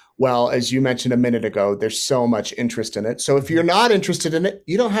case? Well, as you mentioned a minute ago, there's so much interest in it. So if you're not interested in it,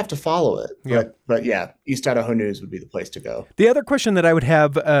 you don't have to follow it. But yeah, East Idaho News would be the place to go. The other question that I would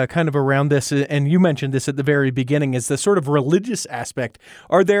have kind of around this, and you mentioned this at the very beginning, is the sort of religious aspect.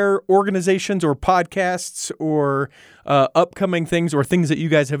 Are there organizations or podcasts or upcoming things or things that you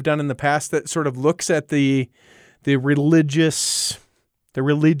guys have done in the past that sort of looks at the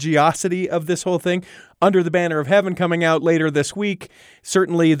religiosity of this whole thing? Under the Banner of Heaven coming out later this week,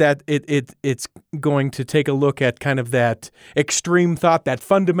 certainly that it's going to take a look at kind of that extreme thought, that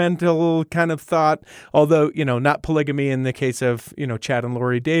fundamental kind of thought, although, not polygamy in the case of, Chad and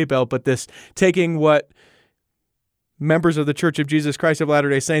Lori Daybell, but this taking what members of the Church of Jesus Christ of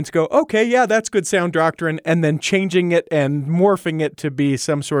Latter-day Saints go, okay, yeah, that's good sound doctrine, and then changing it and morphing it to be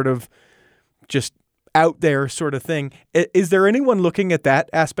some sort of just out there sort of thing. Is there anyone looking at that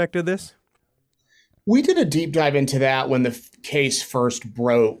aspect of this? We did a deep dive into that when the case first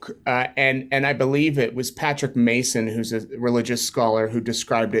broke, and I believe it was Patrick Mason, who's a religious scholar, who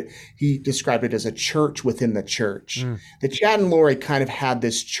described it. He described it as a church within the church. The Chad and Lori kind of had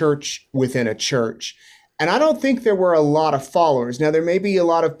this church within a church, and I don't think there were a lot of followers. Now, there may be a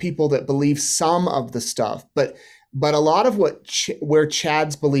lot of people that believe some of the stuff, but a lot of where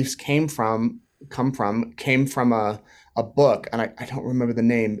Chad's beliefs came from a book, and I don't remember the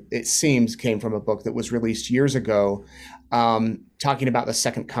name. It seems came from a book that was released years ago, talking about the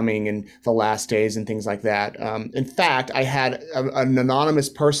second coming and the last days and things like that. In fact, I had an anonymous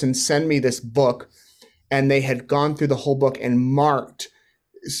person send me this book, and they had gone through the whole book and marked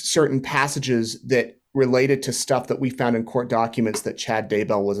certain passages that related to stuff that we found in court documents that Chad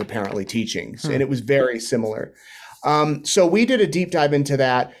Daybell was apparently teaching. And it was very similar. So we did a deep dive into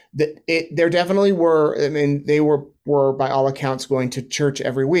that. There definitely were, they were by all accounts going to church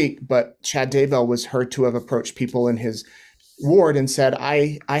every week, but Chad Daybell was heard to have approached people in his ward and said,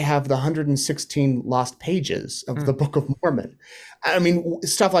 I have the 116 lost pages of the Book of Mormon.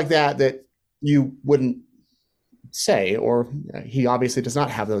 Stuff like that you wouldn't say, or he obviously does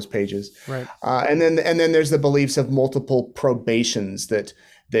not have those pages. Right. And then there's the beliefs of multiple probations that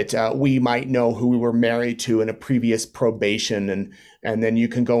we might know who we were married to in a previous probation, and then you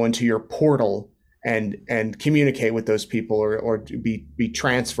can go into your portal and communicate with those people or be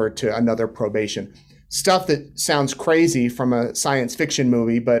transferred to another probation. Stuff that sounds crazy from a science fiction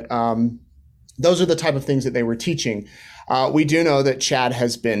movie, but those are the type of things that they were teaching. We do know that Chad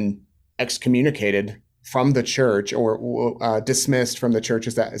has been excommunicated from the church, or dismissed from the church.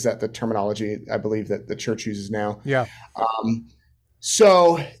 Is that the terminology I believe that the church uses now? Yeah.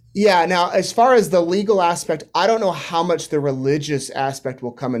 So yeah, now as far as the legal aspect, I don't know how much the religious aspect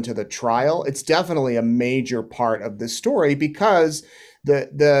will come into the trial. It's definitely a major part of this story because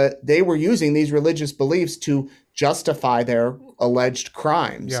they were using these religious beliefs to justify their alleged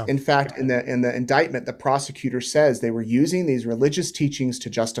crimes. Yeah. In fact, in the indictment, the prosecutor says they were using these religious teachings to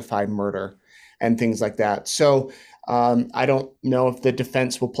justify murder and things like that. So I don't know if the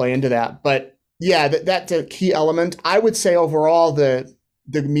defense will play into that, but yeah, that's a key element. I would say overall, the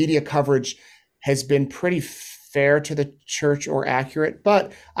media coverage has been pretty fair to the church or accurate,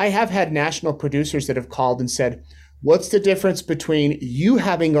 but I have had national producers that have called and said, what's the difference between you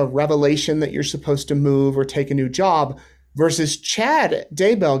having a revelation that you're supposed to move or take a new job versus Chad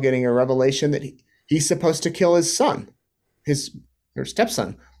Daybell getting a revelation that he's supposed to kill his son, or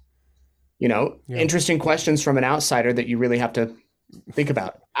stepson? Interesting questions from an outsider that you really have to think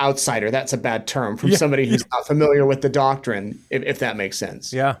about. Outsider, that's a bad term from somebody who's not familiar with the doctrine, if that makes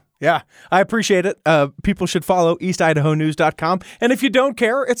sense. Yeah. Yeah, I appreciate it. People should follow eastidahonews.com. And if you don't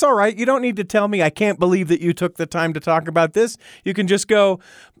care, it's all right. You don't need to tell me, I can't believe that you took the time to talk about this. You can just go,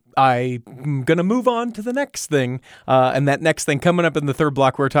 I'm going to move on to the next thing. And that next thing coming up in the third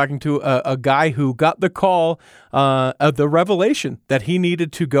block, we're talking to a guy who got the call of the revelation that he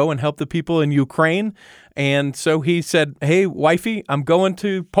needed to go and help the people in Ukraine. And so he said, hey, wifey, I'm going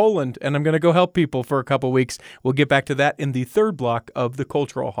to Poland and I'm going to go help people for a couple weeks. We'll get back to that in the third block of the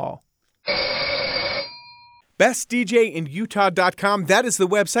Cultural Hall. BestDJInUtah.com. That is the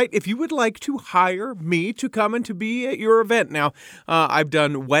website if you would like to hire me to come and to be at your event. Now, I've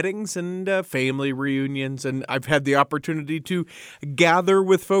done weddings and family reunions, and I've had the opportunity to gather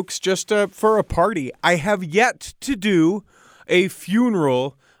with folks just for a party. I have yet to do a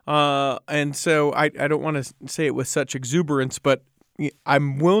funeral, and so I don't want to say it with such exuberance, but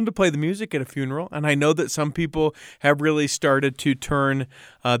I'm willing to play the music at a funeral, and I know that some people have really started to turn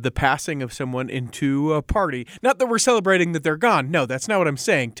the passing of someone into a party. Not that we're celebrating that they're gone. No, that's not what I'm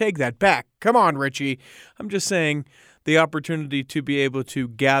saying. Take that back. Come on, Richie. I'm just saying the opportunity to be able to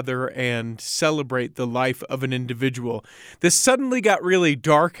gather and celebrate the life of an individual. This suddenly got really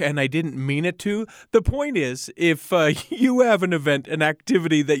dark, and I didn't mean it to. The point is, if you have an event, an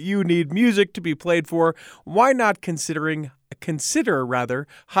activity that you need music to be played for, why not consider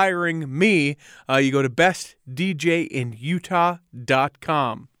hiring me. You go to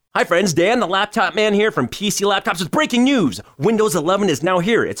bestdjinutah.com. Hi friends, Dan the Laptop Man here from PC Laptops with breaking news. Windows 11 is now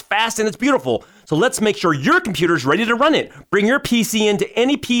here. It's fast and it's beautiful. So let's make sure your computer's ready to run it. Bring your PC into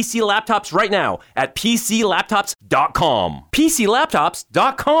any PC Laptops right now at PCLaptops.com.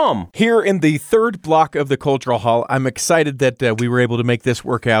 PCLaptops.com. Here in the third block of the Cultural Hall, I'm excited that we were able to make this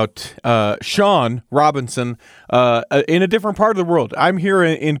work out. Sean Robinson, in a different part of the world. I'm here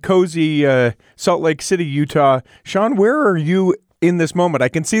in cozy Salt Lake City, Utah. Sean, where are you in this moment? I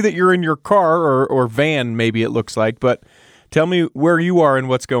can see that you're in your car or van, maybe it looks like, but tell me where you are and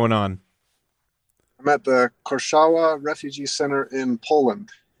what's going on. I'm at the Korszawa Refugee Center in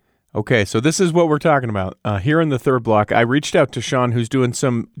Poland. Okay, so this is what we're talking about. Here in the third block, I reached out to Sean, who's doing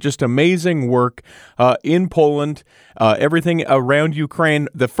some just amazing work in Poland, everything around Ukraine.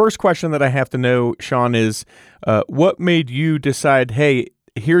 The first question that I have to know, Sean, is what made you decide, hey,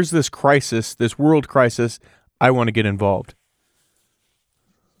 here's this crisis, this world crisis, I want to get involved?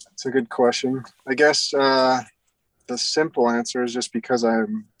 It's a good question. I guess the simple answer is just because I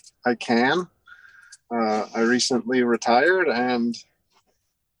can. I recently retired, and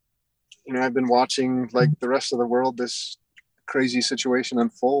I've been watching, like the rest of the world, this crazy situation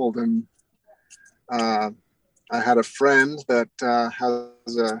unfold. And I had a friend that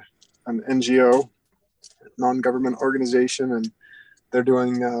has an NGO, non-government organization, and they're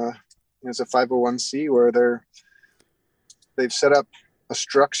doing it's a 501c where they've set up a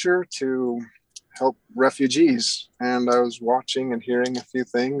structure to help refugees. And I was watching and hearing a few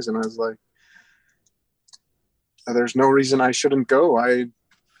things, and I was like, there's no reason I shouldn't go. I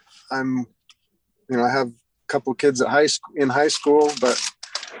have a couple kids in high school, but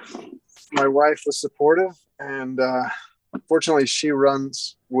my wife was supportive, and fortunately she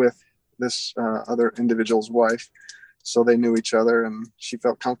runs with this other individual's wife, so they knew each other and she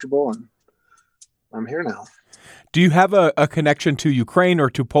felt comfortable, and I'm here now. Do you have a connection to Ukraine or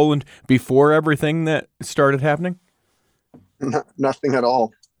to Poland before everything that started happening? Nothing at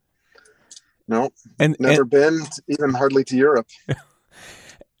all. No, never been, even hardly to Europe.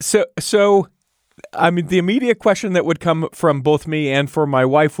 So I mean, the immediate question that would come from both me and for my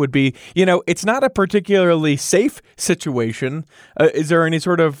wife would be, it's not a particularly safe situation. Is there any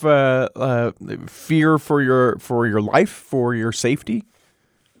sort of fear for your life, for your safety?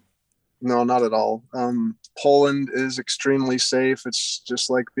 No, not at all. Poland is extremely safe. It's just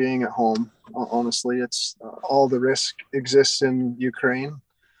like being at home. Honestly, it's all the risk exists in Ukraine.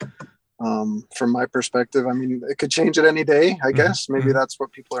 From my perspective, I mean, it could change it any day, I guess. Maybe that's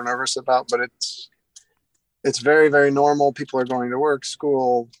what people are nervous about, but it's very, very normal. People are going to work,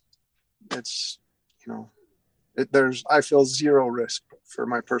 school. It's, I feel zero risk for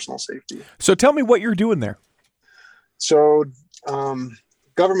my personal safety. So tell me what you're doing there. So,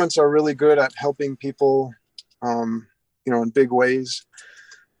 governments are really good at helping people, in big ways.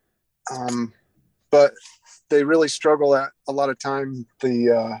 But they really struggle at a lot of times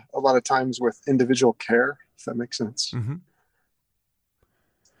with individual care, if that makes sense. Mm-hmm.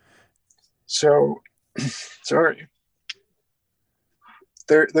 So, sorry.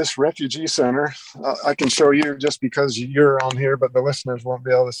 This refugee center, I can show you just because you're on here, but the listeners won't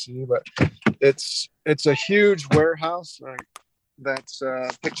be able to see. But it's a huge warehouse, right? That's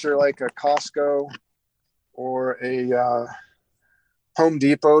picture like a Costco or a Home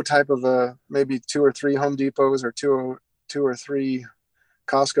Depot type of maybe 2 or 3 Home Depots or two or three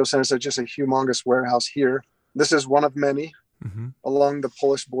Costco centers. So just a humongous warehouse here. This is one of many along the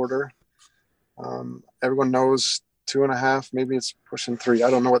Polish border. Everyone knows 2.5, maybe it's pushing 3.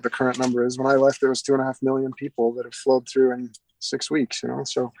 I don't know what the current number is. When I left, there was 2.5 million people that have flowed through in 6 weeks,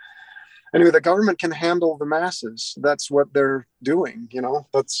 So anyway, the government can handle the masses. That's what they're doing,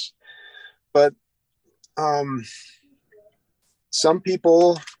 but some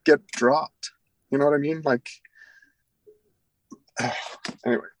people get dropped. You know what I mean? Like,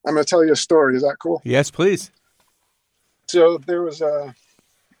 anyway, I'm going to tell you a story. Is that cool? Yes, please. So there was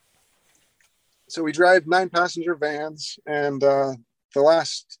so we drive 9 passenger vans, and the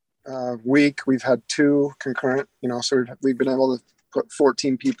last week we've had 2 concurrent, so we've been able to put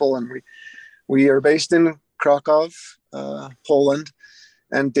 14 people, and we are based in Krakow, Poland,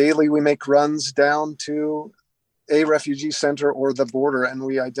 and daily we make runs down to a refugee center or the border, and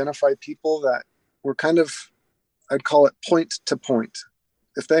we identify people that we're kind of, I'd call it point to point.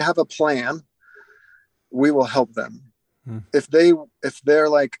 If they have a plan, we will help them. If they're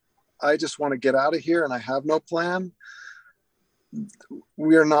like, I just want to get out of here and I have no plan,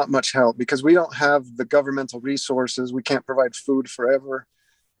 we are not much help because we don't have the governmental resources. We can't provide food forever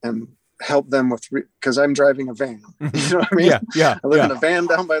and help them with, because I'm driving a van. You know what I mean? Yeah. I live in a van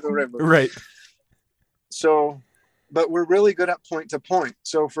down by the river. Right. So, but we're really good at point to point.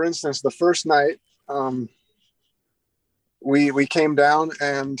 So for instance, the first night, we came down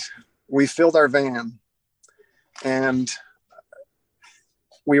and we filled our van, and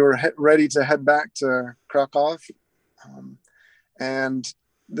we were ready to head back to Krakow. And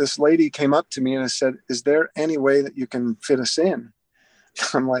this lady came up to me and said, "Is there any way that you can fit us in?"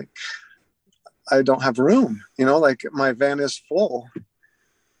 I'm like, I don't have room, like my van is full.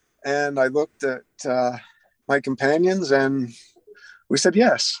 And I looked at my companions and we said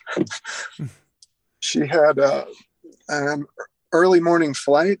yes. She had an early morning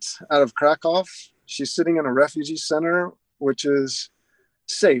flight out of Krakow. She's sitting in a refugee center, which is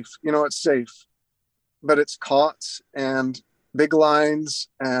safe. It's safe, but it's cots and big lines,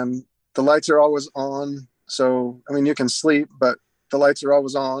 and the lights are always on. So, I mean, you can sleep, but the lights are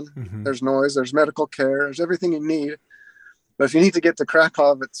always on. There's noise, there's medical care, there's everything you need. But if you need to get to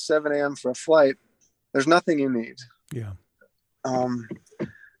Krakow at 7 a.m. for a flight, there's nothing you need. Yeah.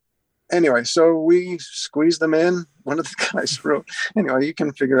 Anyway, so we squeezed them in. One of the guys wrote, anyway, you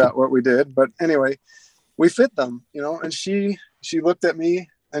can figure out what we did. But anyway, we fit them, and she looked at me,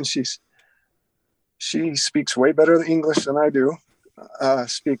 and she speaks way better English than I do,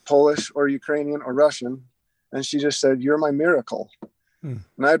 speak Polish or Ukrainian or Russian. And she just said, "You're my miracle." And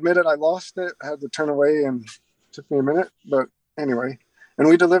I admitted I lost it. I had to turn away and it took me a minute. But anyway, and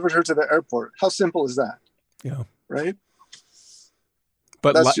we delivered her to the airport. How simple is that? Yeah. Right?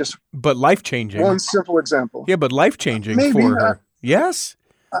 But that's just life-changing. One simple example. Yeah, but life-changing Maybe, for her. Yes?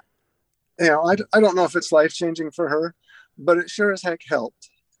 I don't know if it's life-changing for her, but it sure as heck helped.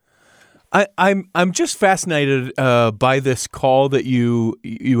 I'm just fascinated by this call that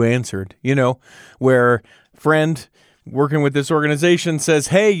you answered, where friend working with this organization says,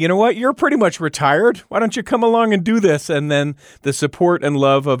 "Hey, you know what? You're pretty much retired. Why don't you come along and do this?" And then the support and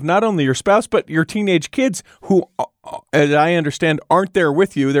love of not only your spouse, but your teenage kids who, as I understand, aren't there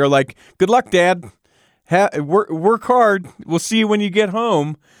with you. They're like, "Good luck, Dad. Work hard. We'll see you when you get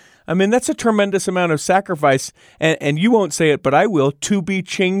home." I mean, that's a tremendous amount of sacrifice, and you won't say it, but I will, to be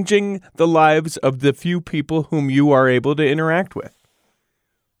changing the lives of the few people whom you are able to interact with.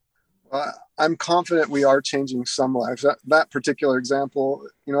 I'm confident we are changing some lives. That particular example,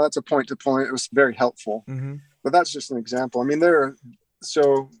 that's a point to point. It was very helpful, but that's just an example. I mean,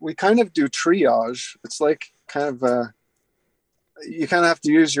 so we kind of do triage. It's like kind of you kind of have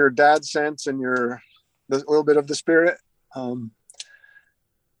to use your dad sense and a little bit of the spirit.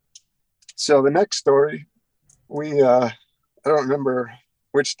 So the next story, I don't remember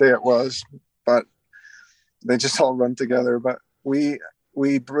which day it was, but they just all run together. But we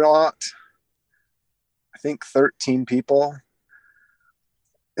brought, I think, 13 people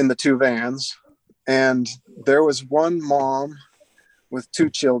in the 2 vans, and there was one mom with 2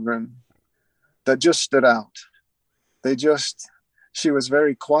 children that just stood out. She was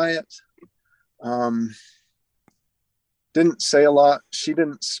very quiet. Didn't say a lot. She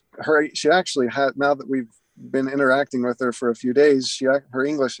actually had, now that we've been interacting with her for a few days, her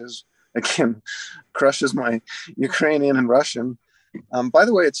English is, again, crushes my Ukrainian and Russian. By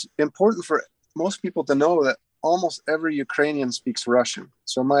the way, it's important for most people to know that almost every Ukrainian speaks Russian.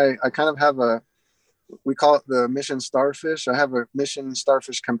 So I kind of have we call it the mission starfish. I have a mission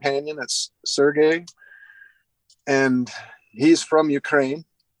starfish companion. It's Sergey, and he's from Ukraine.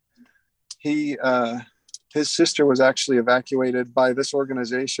 His sister was actually evacuated by this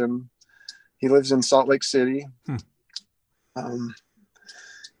organization. He lives in Salt Lake City.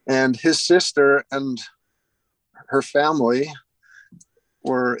 And his sister and her family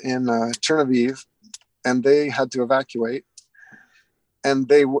were in Chernihiv, and they had to evacuate. And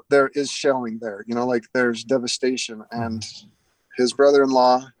there is shelling there, like there's devastation. And his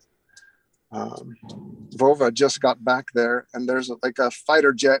brother-in-law, Vova, just got back there, and there's like a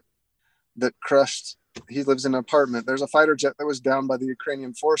fighter jet that crushed. He lives in an apartment. There's a fighter jet that was down by the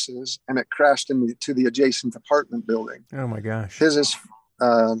Ukrainian forces, and it crashed into the adjacent apartment building. Oh my gosh. His is,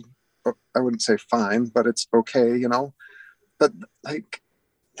 I wouldn't say fine, but it's okay, But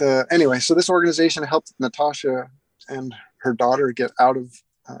anyway, so this organization helped Natasha and her daughter get out of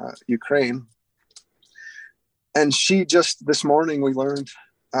Ukraine. And she just, this morning we learned,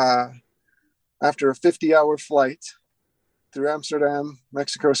 after a 50-hour flight through Amsterdam,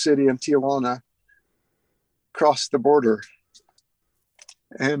 Mexico City, and Tijuana, crossed the border.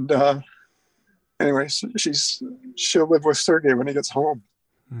 And anyway, so she'll live with Sergey when he gets home.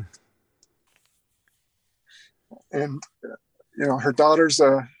 And her daughter's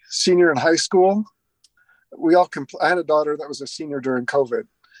a senior in high school. I had a daughter that was a senior during COVID.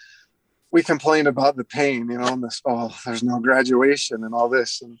 We complained about the pain, and this, there's no graduation and all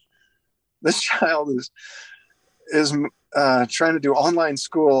this. And this child is trying to do online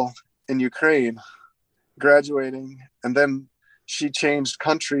school in Ukraine, graduating, and then she changed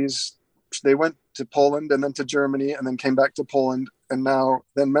countries. They went to Poland and then to Germany and then came back to Poland and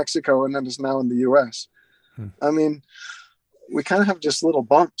then Mexico, and then is now in the US. I mean, we kind of have just little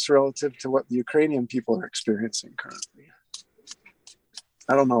bumps relative to what the Ukrainian people are experiencing currently.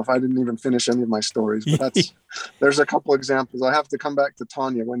 I don't know if I didn't even finish any of my stories, but there's a couple examples. I have to come back to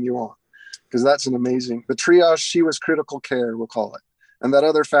Tanya when you want, because that's an amazing, the triage, she was critical care, we'll call it. And that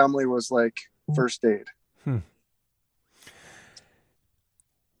other family was like first aid.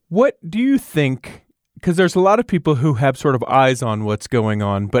 What do you think, because there's a lot of people who have sort of eyes on what's going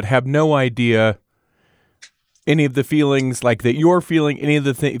on, but have no idea any of the feelings like that you're feeling, any of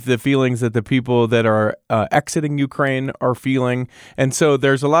the feelings that the people that are exiting Ukraine are feeling. And so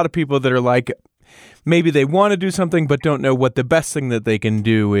there's a lot of people that are like, maybe they want to do something, but don't know what the best thing that they can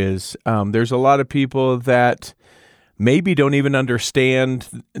do is. There's a lot of people that maybe don't even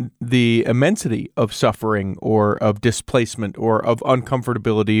understand the immensity of suffering or of displacement or of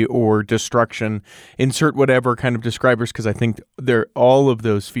uncomfortability or destruction. Insert whatever kind of describers, because I think all of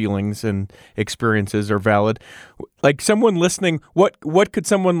those feelings and experiences are valid. Like someone listening, what could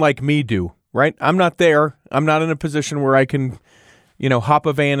someone like me do, right? I'm not there. I'm not in a position where I can, hop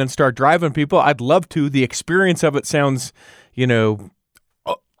a van and start driving people. I'd love to. The experience of it sounds,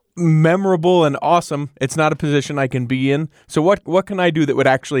 memorable and awesome. It's not a position I can be in. So what can I do that would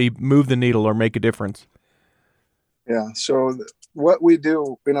actually move the needle or make a difference? Yeah. So what we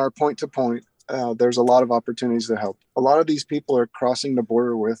do in our point to point, there's a lot of opportunities to help. A lot of these people are crossing the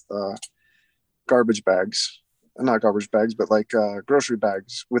border with garbage bags, not garbage bags, but like grocery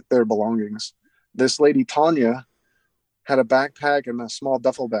bags with their belongings. This lady, Tanya, had a backpack and a small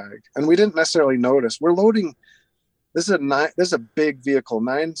duffel bag, and we didn't necessarily notice. We're loading. This is a big vehicle,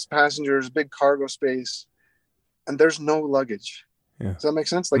 9 passengers, big cargo space, and there's no luggage. Yeah. Does that make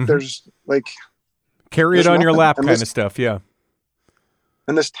sense? Like there's like carry it on your lap kind of stuff. Yeah.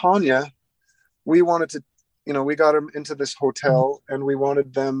 And this Tanya, we wanted to, we got them into this hotel and we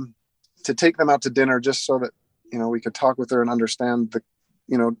wanted them to take them out to dinner just so that, we could talk with her and understand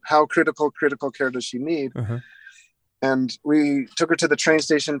how critical care does she need. Uh-huh. And we took her to the train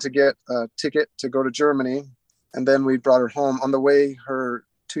station to get a ticket to go to Germany. And then we brought her home. On the way, her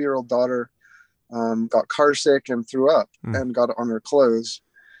 2-year-old daughter got car sick and threw up and got on her clothes.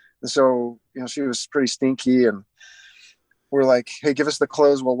 And so, she was pretty stinky, and we're like, hey, give us the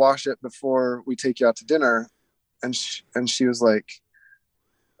clothes. We'll wash it before we take you out to dinner. And she was like,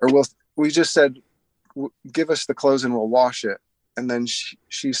 we just said, give us the clothes and we'll wash it. And then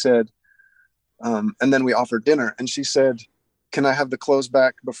she said, and then we offered dinner, and she said, can I have the clothes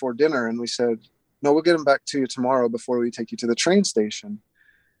back before dinner? And we said, no, we'll get them back to you tomorrow before we take you to the train station.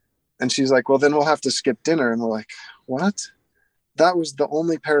 And she's like, well, then we'll have to skip dinner. And we're like, what? That was the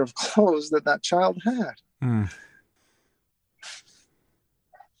only pair of clothes that child had.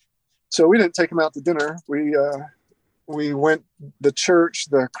 So we didn't take him out to dinner. We went, the church,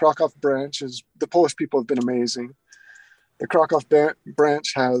 the Krakow branch, the Polish people have been amazing. The Krakow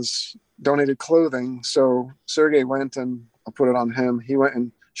branch has donated clothing. So Sergey went, and I'll put it on him. He went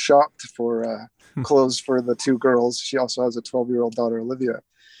and shopped for clothes for the 2 girls. She also has a 12-year-old daughter, Olivia.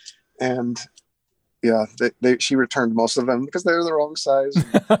 And yeah, she returned most of them because they're the wrong size,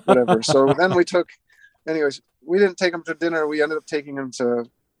 whatever. So then we didn't take them to dinner. We ended up taking them to,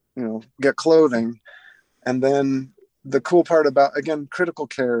 get clothing. And then the cool part about, again, critical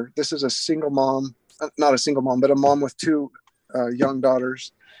care, this is a single mom, not a single mom, but a mom with 2 young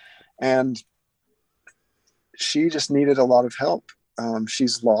daughters. And she just needed a lot of help.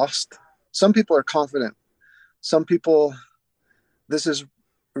 She's lost. Some people are confident. Some people, this is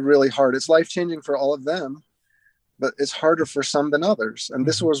really hard. It's life-changing for all of them, but it's harder for some than others. And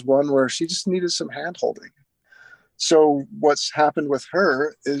this was one where she just needed some hand-holding. So what's happened with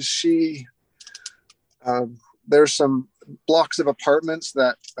her is there's some blocks of apartments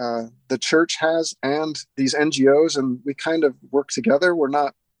that the church has and these NGOs, and we kind of work together. We're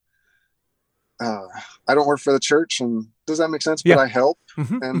not, I don't work for the church, and does that make sense? Yeah. But I help,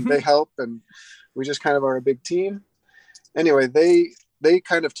 and they help, and we just kind of are a big team. Anyway, they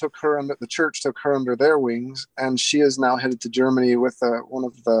kind of the church took her under their wings, and she is now headed to Germany with one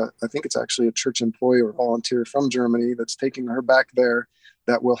of I think it's actually a church employee or volunteer from Germany that's taking her back there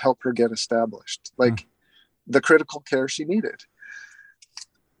that will help her get established. Like the critical care she needed.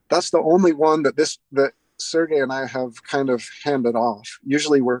 That's the only one that Sergey and I have kind of handed off.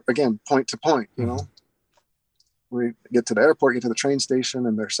 Usually we're, again, point to point, we get to the airport, get to the train station,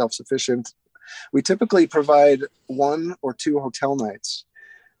 and they're self-sufficient. We typically provide 1 or 2 hotel nights.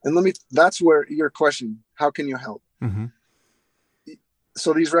 And that's where your question, how can you help?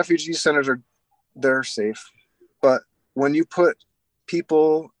 So these refugee centers they're safe. But when you put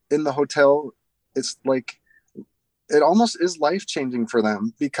people in the hotel, it's like, it almost is life-changing for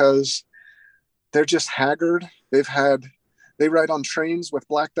them because they're just haggard. They ride on trains with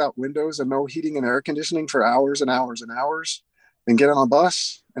blacked out windows and no heating and air conditioning for hours and hours and hours, and get on a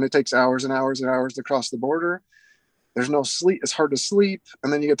bus, and it takes hours and hours and hours to cross the border. There's no sleep. It's hard to sleep.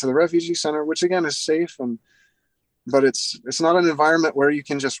 And then you get to the refugee center, which again is safe. But it's not an environment where you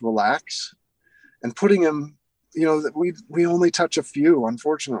can just relax. And putting them, we only touch a few,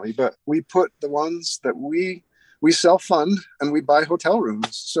 unfortunately, but we put the ones that we self-fund, and we buy hotel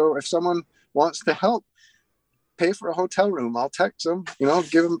rooms. So if someone wants to help pay for a hotel room, I'll text them,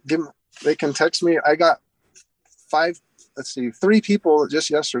 give them, they can text me. I got 3 people just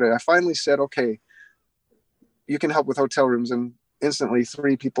yesterday. I finally said, okay, you can help with hotel rooms. And instantly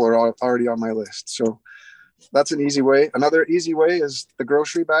 3 people are already on my list. So that's an easy way. Another easy way is the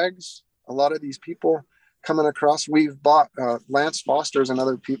grocery bags. A lot of these people coming across, we've bought Lance Foster's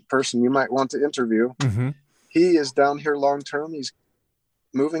another person you might want to interview. He is down here long-term. He's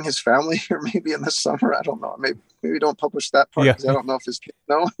moving his family here maybe in the summer. I don't know. Maybe don't publish that part because I don't know if his kids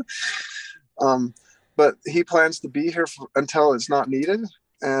know. But he plans to be here until it's not needed.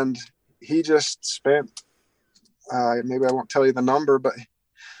 And he just spent, maybe I won't tell you the number, but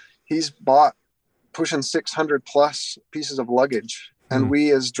he's bought pushing 600 plus pieces of luggage. And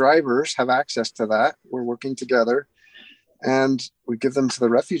we as drivers have access to that. We're working together and we give them to the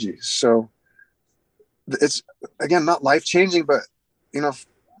refugees. So it's, again, not life-changing, but,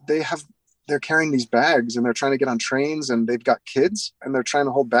 they're carrying these bags and they're trying to get on trains, and they've got kids and they're trying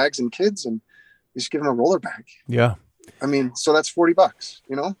to hold bags and kids, and you just give them a roller bag. Yeah. I mean, so that's $40,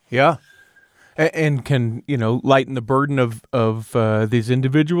 Yeah. And can, lighten the burden of these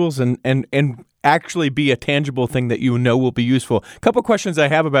individuals and actually be a tangible thing that will be useful. A couple questions I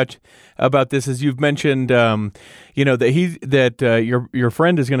have about this is you've mentioned, that your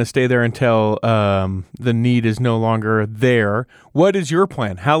friend is going to stay there until the need is no longer there. What is your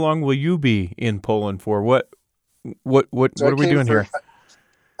plan? How long will you be in Poland for? What are we doing here?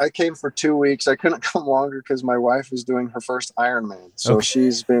 I came for 2 weeks. I couldn't come longer because my wife is doing her first Ironman. So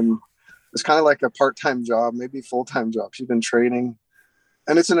it's kind of like a part-time job, maybe full-time job. She's been training,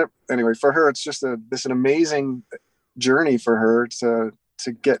 and anyway, for her, it's just an amazing journey for her to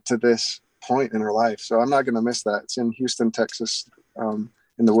get to this point in her life. So I'm not going to miss that. It's in Houston, Texas,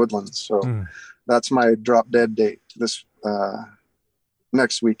 in the Woodlands. So that's my drop dead date this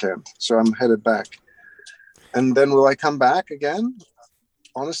next weekend. So I'm headed back. And then will I come back again?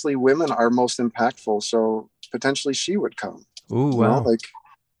 Honestly, women are most impactful. So potentially she would come. Ooh, wow.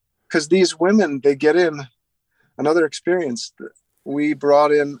 Because these women, they get in another experience. We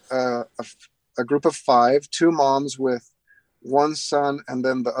brought in a group of 5, 2 moms with 1 son, and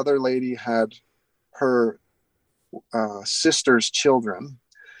then the other lady had her sister's children.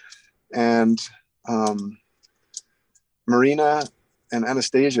 And Marina and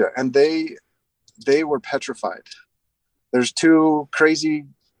Anastasia, and they were petrified. There's 2 crazy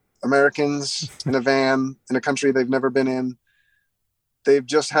Americans in a van in a country they've never been in. They've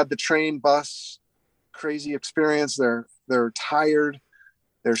just had the train, bus, crazy experience. They're tired,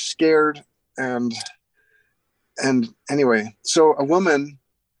 they're scared, and anyway, so a woman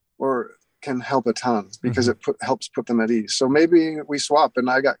can help a ton because it helps put them at ease. So maybe we swap, and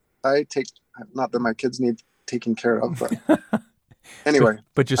not that my kids need taking care of, but anyway,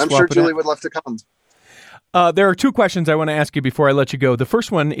 but I'm sure Julie would love to come. There are 2 questions I want to ask you before I let you go. The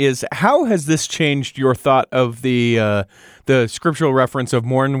first one is, how has this changed your thought of the scriptural reference of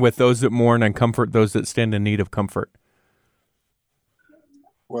mourn with those that mourn and comfort those that stand in need of comfort?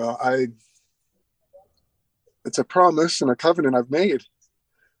 Well, it's a promise and a covenant I've made.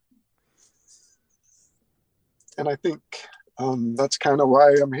 And I think that's kind of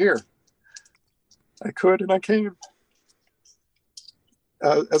why I'm here. I could and I came.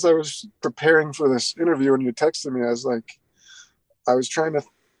 As I was preparing for this interview and you texted me, I was trying to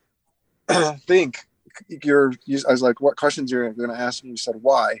think. I was like, what questions you're going to ask me? You said,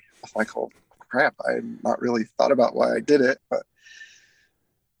 why? I'm like, oh, crap. I had not really thought about why I did it. But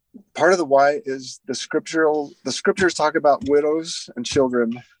part of the why is the scriptures talk about widows and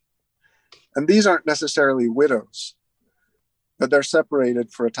children. And these aren't necessarily widows, but they're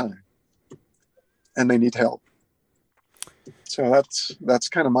separated for a time and they need help. So that's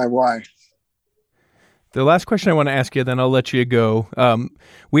kind of my why. The last question I want to ask you, then I'll let you go.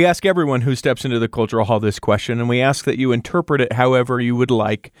 We ask everyone who steps into the Cultural Hall this question, and we ask that you interpret it however you would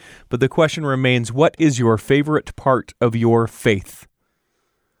like. But the question remains, what is your favorite part of your faith?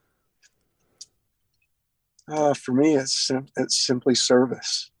 For me, it's simply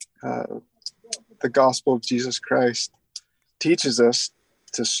service. The gospel of Jesus Christ teaches us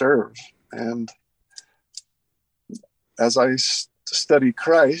to serve. And as I study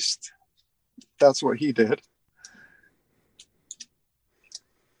Christ, that's what he did.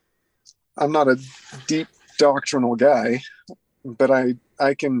 I'm not a deep doctrinal guy, but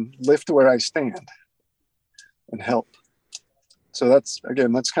I can lift where I stand and help. So that's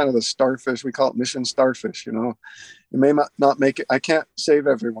kind of the starfish. We call it mission starfish. You may not make it. I can't save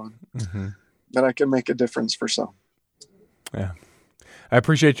everyone, but I can make a difference for some. Yeah. I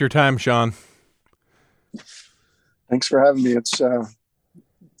appreciate your time, Sean. Thanks for having me. It's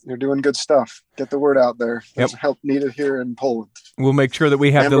you're doing good stuff. Get the word out there. There's help needed here in Poland. We'll make sure that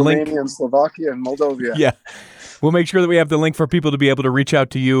we have the link. Romania and Slovakia and Moldova. Yeah. We'll make sure that we have the link for people to be able to reach out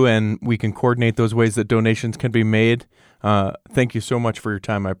to you, and we can coordinate those ways that donations can be made. Thank you so much for your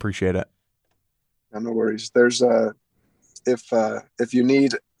time. I appreciate it. No worries. There's if you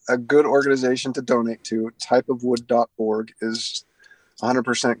need a good organization to donate to, typeofwood.org is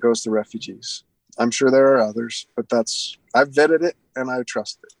 100% goes to refugees. I'm sure there are others, but I've vetted it and I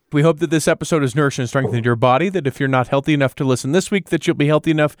trust it. We hope that this episode has nourished and strengthened your body, that if you're not healthy enough to listen this week, that you'll be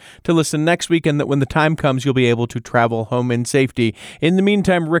healthy enough to listen next week, and that when the time comes, you'll be able to travel home in safety. In the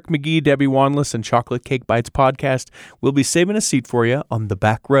meantime, Rick McGee, Debbie Wanless, and Chocolate Cake Bites podcast will be saving a seat for you on the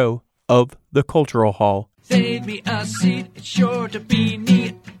back row of the Cultural Hall. Save me a seat, it's sure to be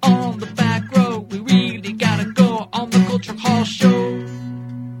neat on the back row. We really gotta go on the Cultural Hall show.